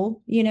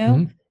bobble, you know,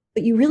 mm-hmm.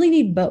 But you really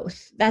need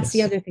both. That's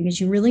the other thing, is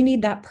you really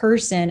need that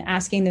person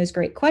asking those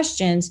great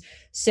questions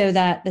so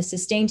that the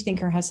sustained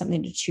thinker has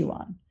something to chew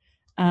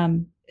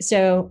on.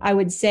 So I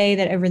would say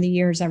that over the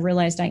years, I've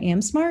realized I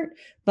am smart,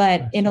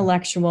 but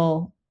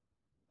intellectual,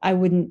 I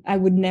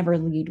would never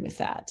lead with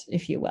that,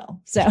 if you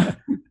will. So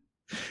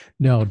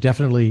no,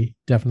 definitely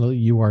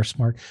you are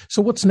smart.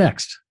 So what's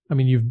next? I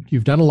mean,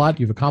 you've done a lot,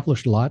 you've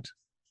accomplished a lot,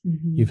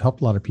 mm-hmm. You've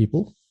helped a lot of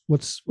people.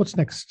 What's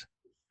next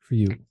for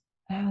you?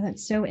 Oh,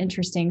 that's so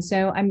interesting.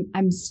 So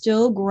I'm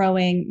still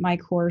growing my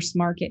course,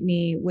 Market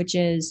Me, which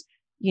is,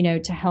 you know,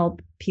 to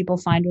help people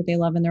find what they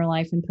love in their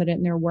life and put it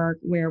in their work,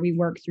 where we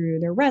work through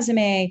their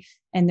resume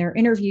and their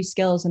interview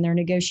skills and their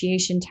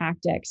negotiation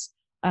tactics.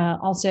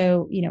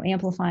 Also, you know,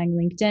 amplifying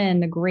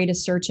LinkedIn, the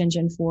greatest search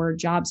engine for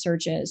job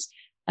searches.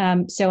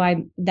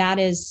 So that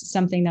is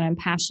something that I'm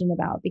passionate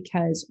about,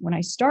 because when I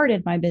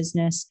started my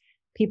business,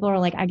 people are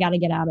like, I got to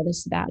get out of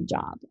this bad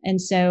job.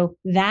 And so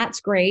that's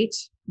great,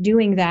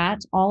 doing that,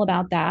 all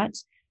about that.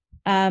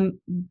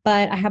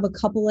 But I have a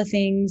couple of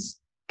things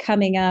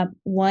coming up.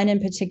 One in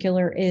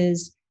particular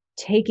is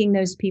taking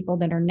those people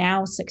that are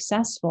now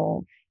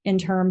successful in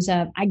terms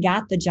of, I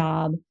got the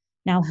job,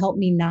 now help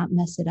me not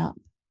mess it up.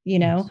 You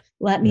know,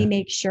 let me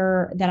make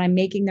sure that I'm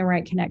making the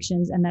right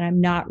connections and that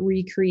I'm not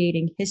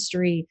recreating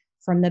history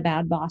from the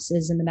bad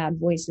bosses and the bad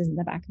voices in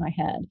the back of my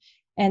head.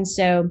 And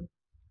so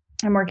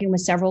I'm working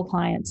with several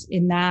clients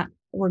in that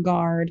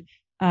regard.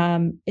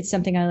 It's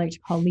something I like to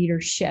call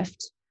leader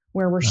shift,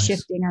 where we're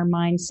shifting our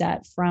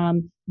mindset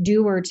from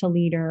doer to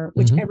leader,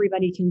 which mm-hmm.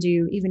 everybody can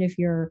do. Even if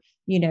you're,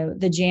 you know,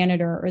 the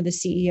janitor or the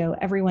CEO,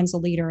 everyone's a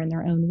leader in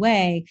their own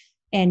way.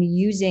 And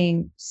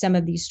using some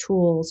of these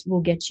tools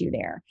will get you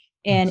there.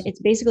 And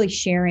it's basically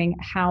sharing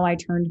how I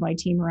turned my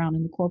team around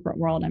in the corporate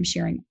world. I'm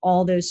sharing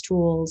all those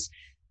tools.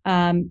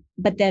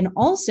 But then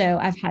also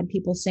I've had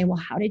people say, well,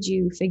 how did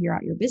you figure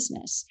out your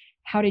business?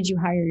 How did you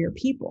hire your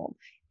people?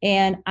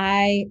 And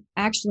I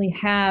actually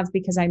have,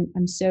 because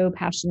I'm so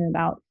passionate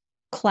about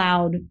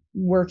cloud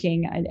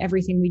working, and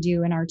everything we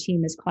do in our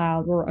team is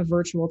cloud. We're a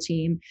virtual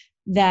team,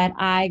 that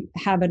I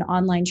have an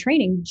online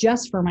training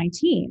just for my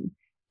team.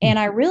 And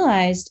I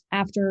realized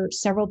after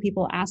several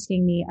people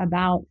asking me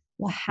about,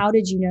 well, how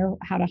did you know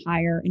how to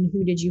hire, and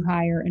who did you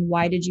hire, and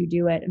why did you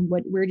do it, and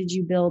where did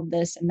you build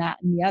this and that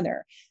and the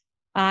other?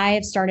 I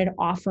have started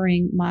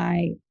offering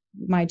my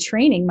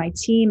training, my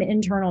team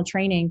internal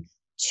training,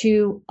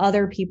 to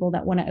other people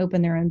that want to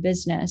open their own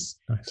business,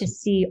 to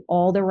see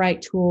all the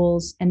right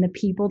tools and the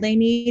people they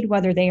need.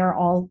 Whether they are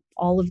all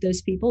of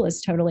those people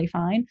is totally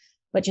fine,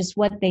 but just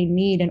what they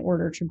need in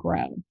order to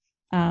grow.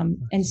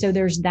 And so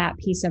there's that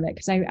piece of it,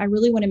 because I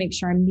really want to make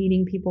sure I'm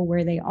meeting people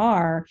where they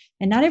are.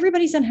 And not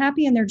everybody's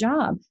unhappy in their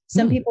job.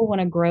 Some people want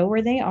to grow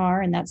where they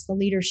are, and that's the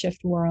leadership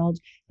world.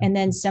 And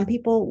then some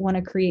people want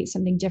to create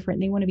something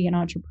different. They want to be an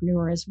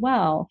entrepreneur as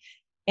well.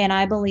 And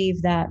I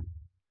believe that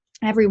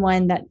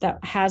everyone that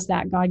has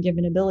that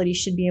God-given ability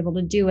should be able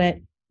to do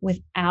it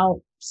without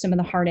some of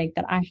the heartache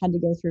that I had to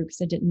go through, because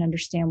I didn't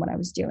understand what I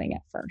was doing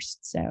at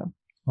first. So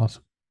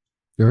awesome.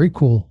 Very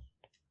cool.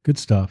 Good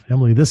stuff.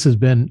 Emily, this has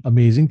been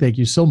amazing. Thank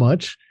you so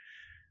much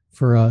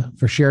for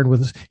sharing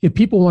with us. If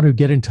people want to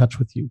get in touch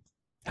with you,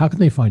 how can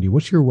they find you?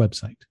 What's your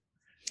website?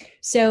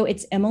 So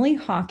it's Emily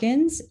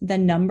Hawkins, the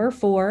number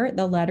 4,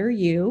 the letter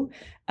U.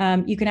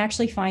 You can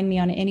actually find me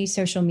on any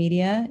social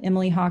media,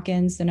 Emily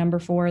Hawkins, the number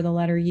 4, the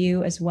letter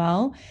U as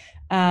well.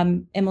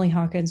 Emily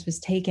Hawkins was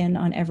taken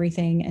on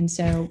everything. And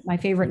so my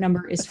favorite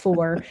number is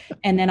 4.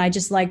 And then I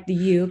just liked the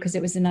U because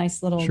it was a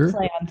nice little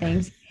play on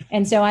things.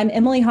 And so I'm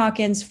Emily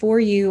Hawkins,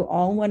 4U,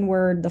 all one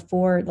word, the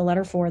 4, the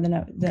letter 4,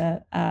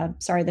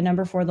 the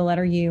number 4, the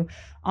letter U,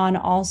 on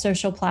all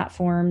social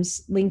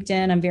platforms.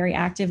 LinkedIn, I'm very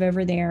active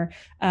over there.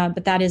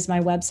 But that is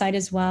my website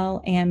as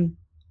well. And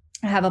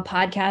I have a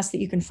podcast that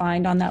you can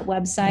find on that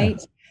website.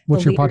 Yeah.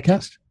 What's your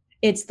podcast?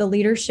 It's the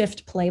Leadership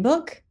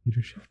Playbook.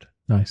 Leadership.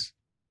 Nice.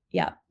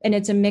 Yeah. And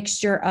it's a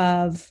mixture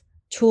of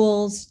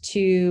tools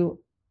to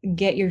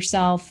get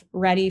yourself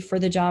ready for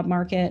the job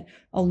market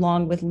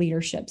along with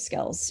leadership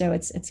skills. So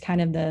it's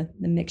kind of the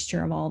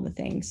mixture of all the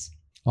things.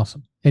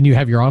 Awesome. And you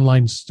have your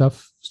online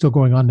stuff still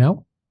going on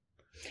now?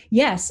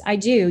 Yes, I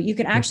do. You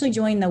can actually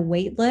join the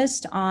wait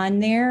list on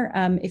there.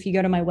 If you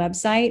go to my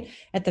website,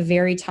 at the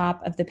very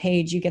top of the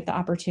page, you get the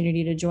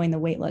opportunity to join the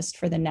wait list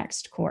for the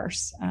next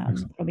course.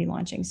 It'll be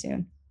launching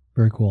soon.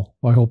 Very cool.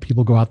 Well, I hope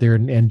people go out there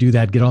and do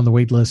that, get on the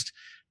wait list.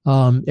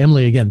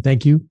 Emily, again,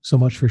 thank you so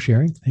much for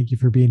sharing. Thank you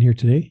for being here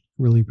today.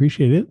 Really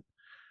appreciate it.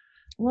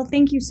 Well,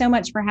 thank you so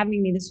much for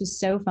having me. This was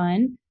so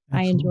fun.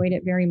 Absolutely. I enjoyed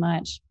it very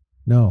much.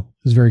 No,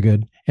 it was very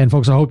good. And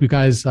folks, I hope you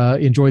guys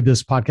enjoyed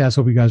this podcast.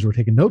 Hope you guys were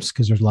taking notes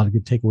because there's a lot of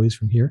good takeaways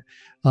from here.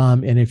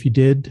 And if you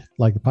did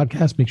like the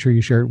podcast, make sure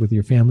you share it with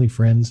your family,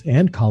 friends,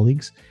 and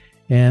colleagues,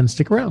 and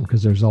stick around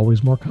because there's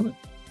always more coming.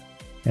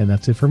 And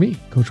that's it for me,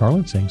 Coach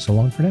Harlan, saying so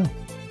long for now.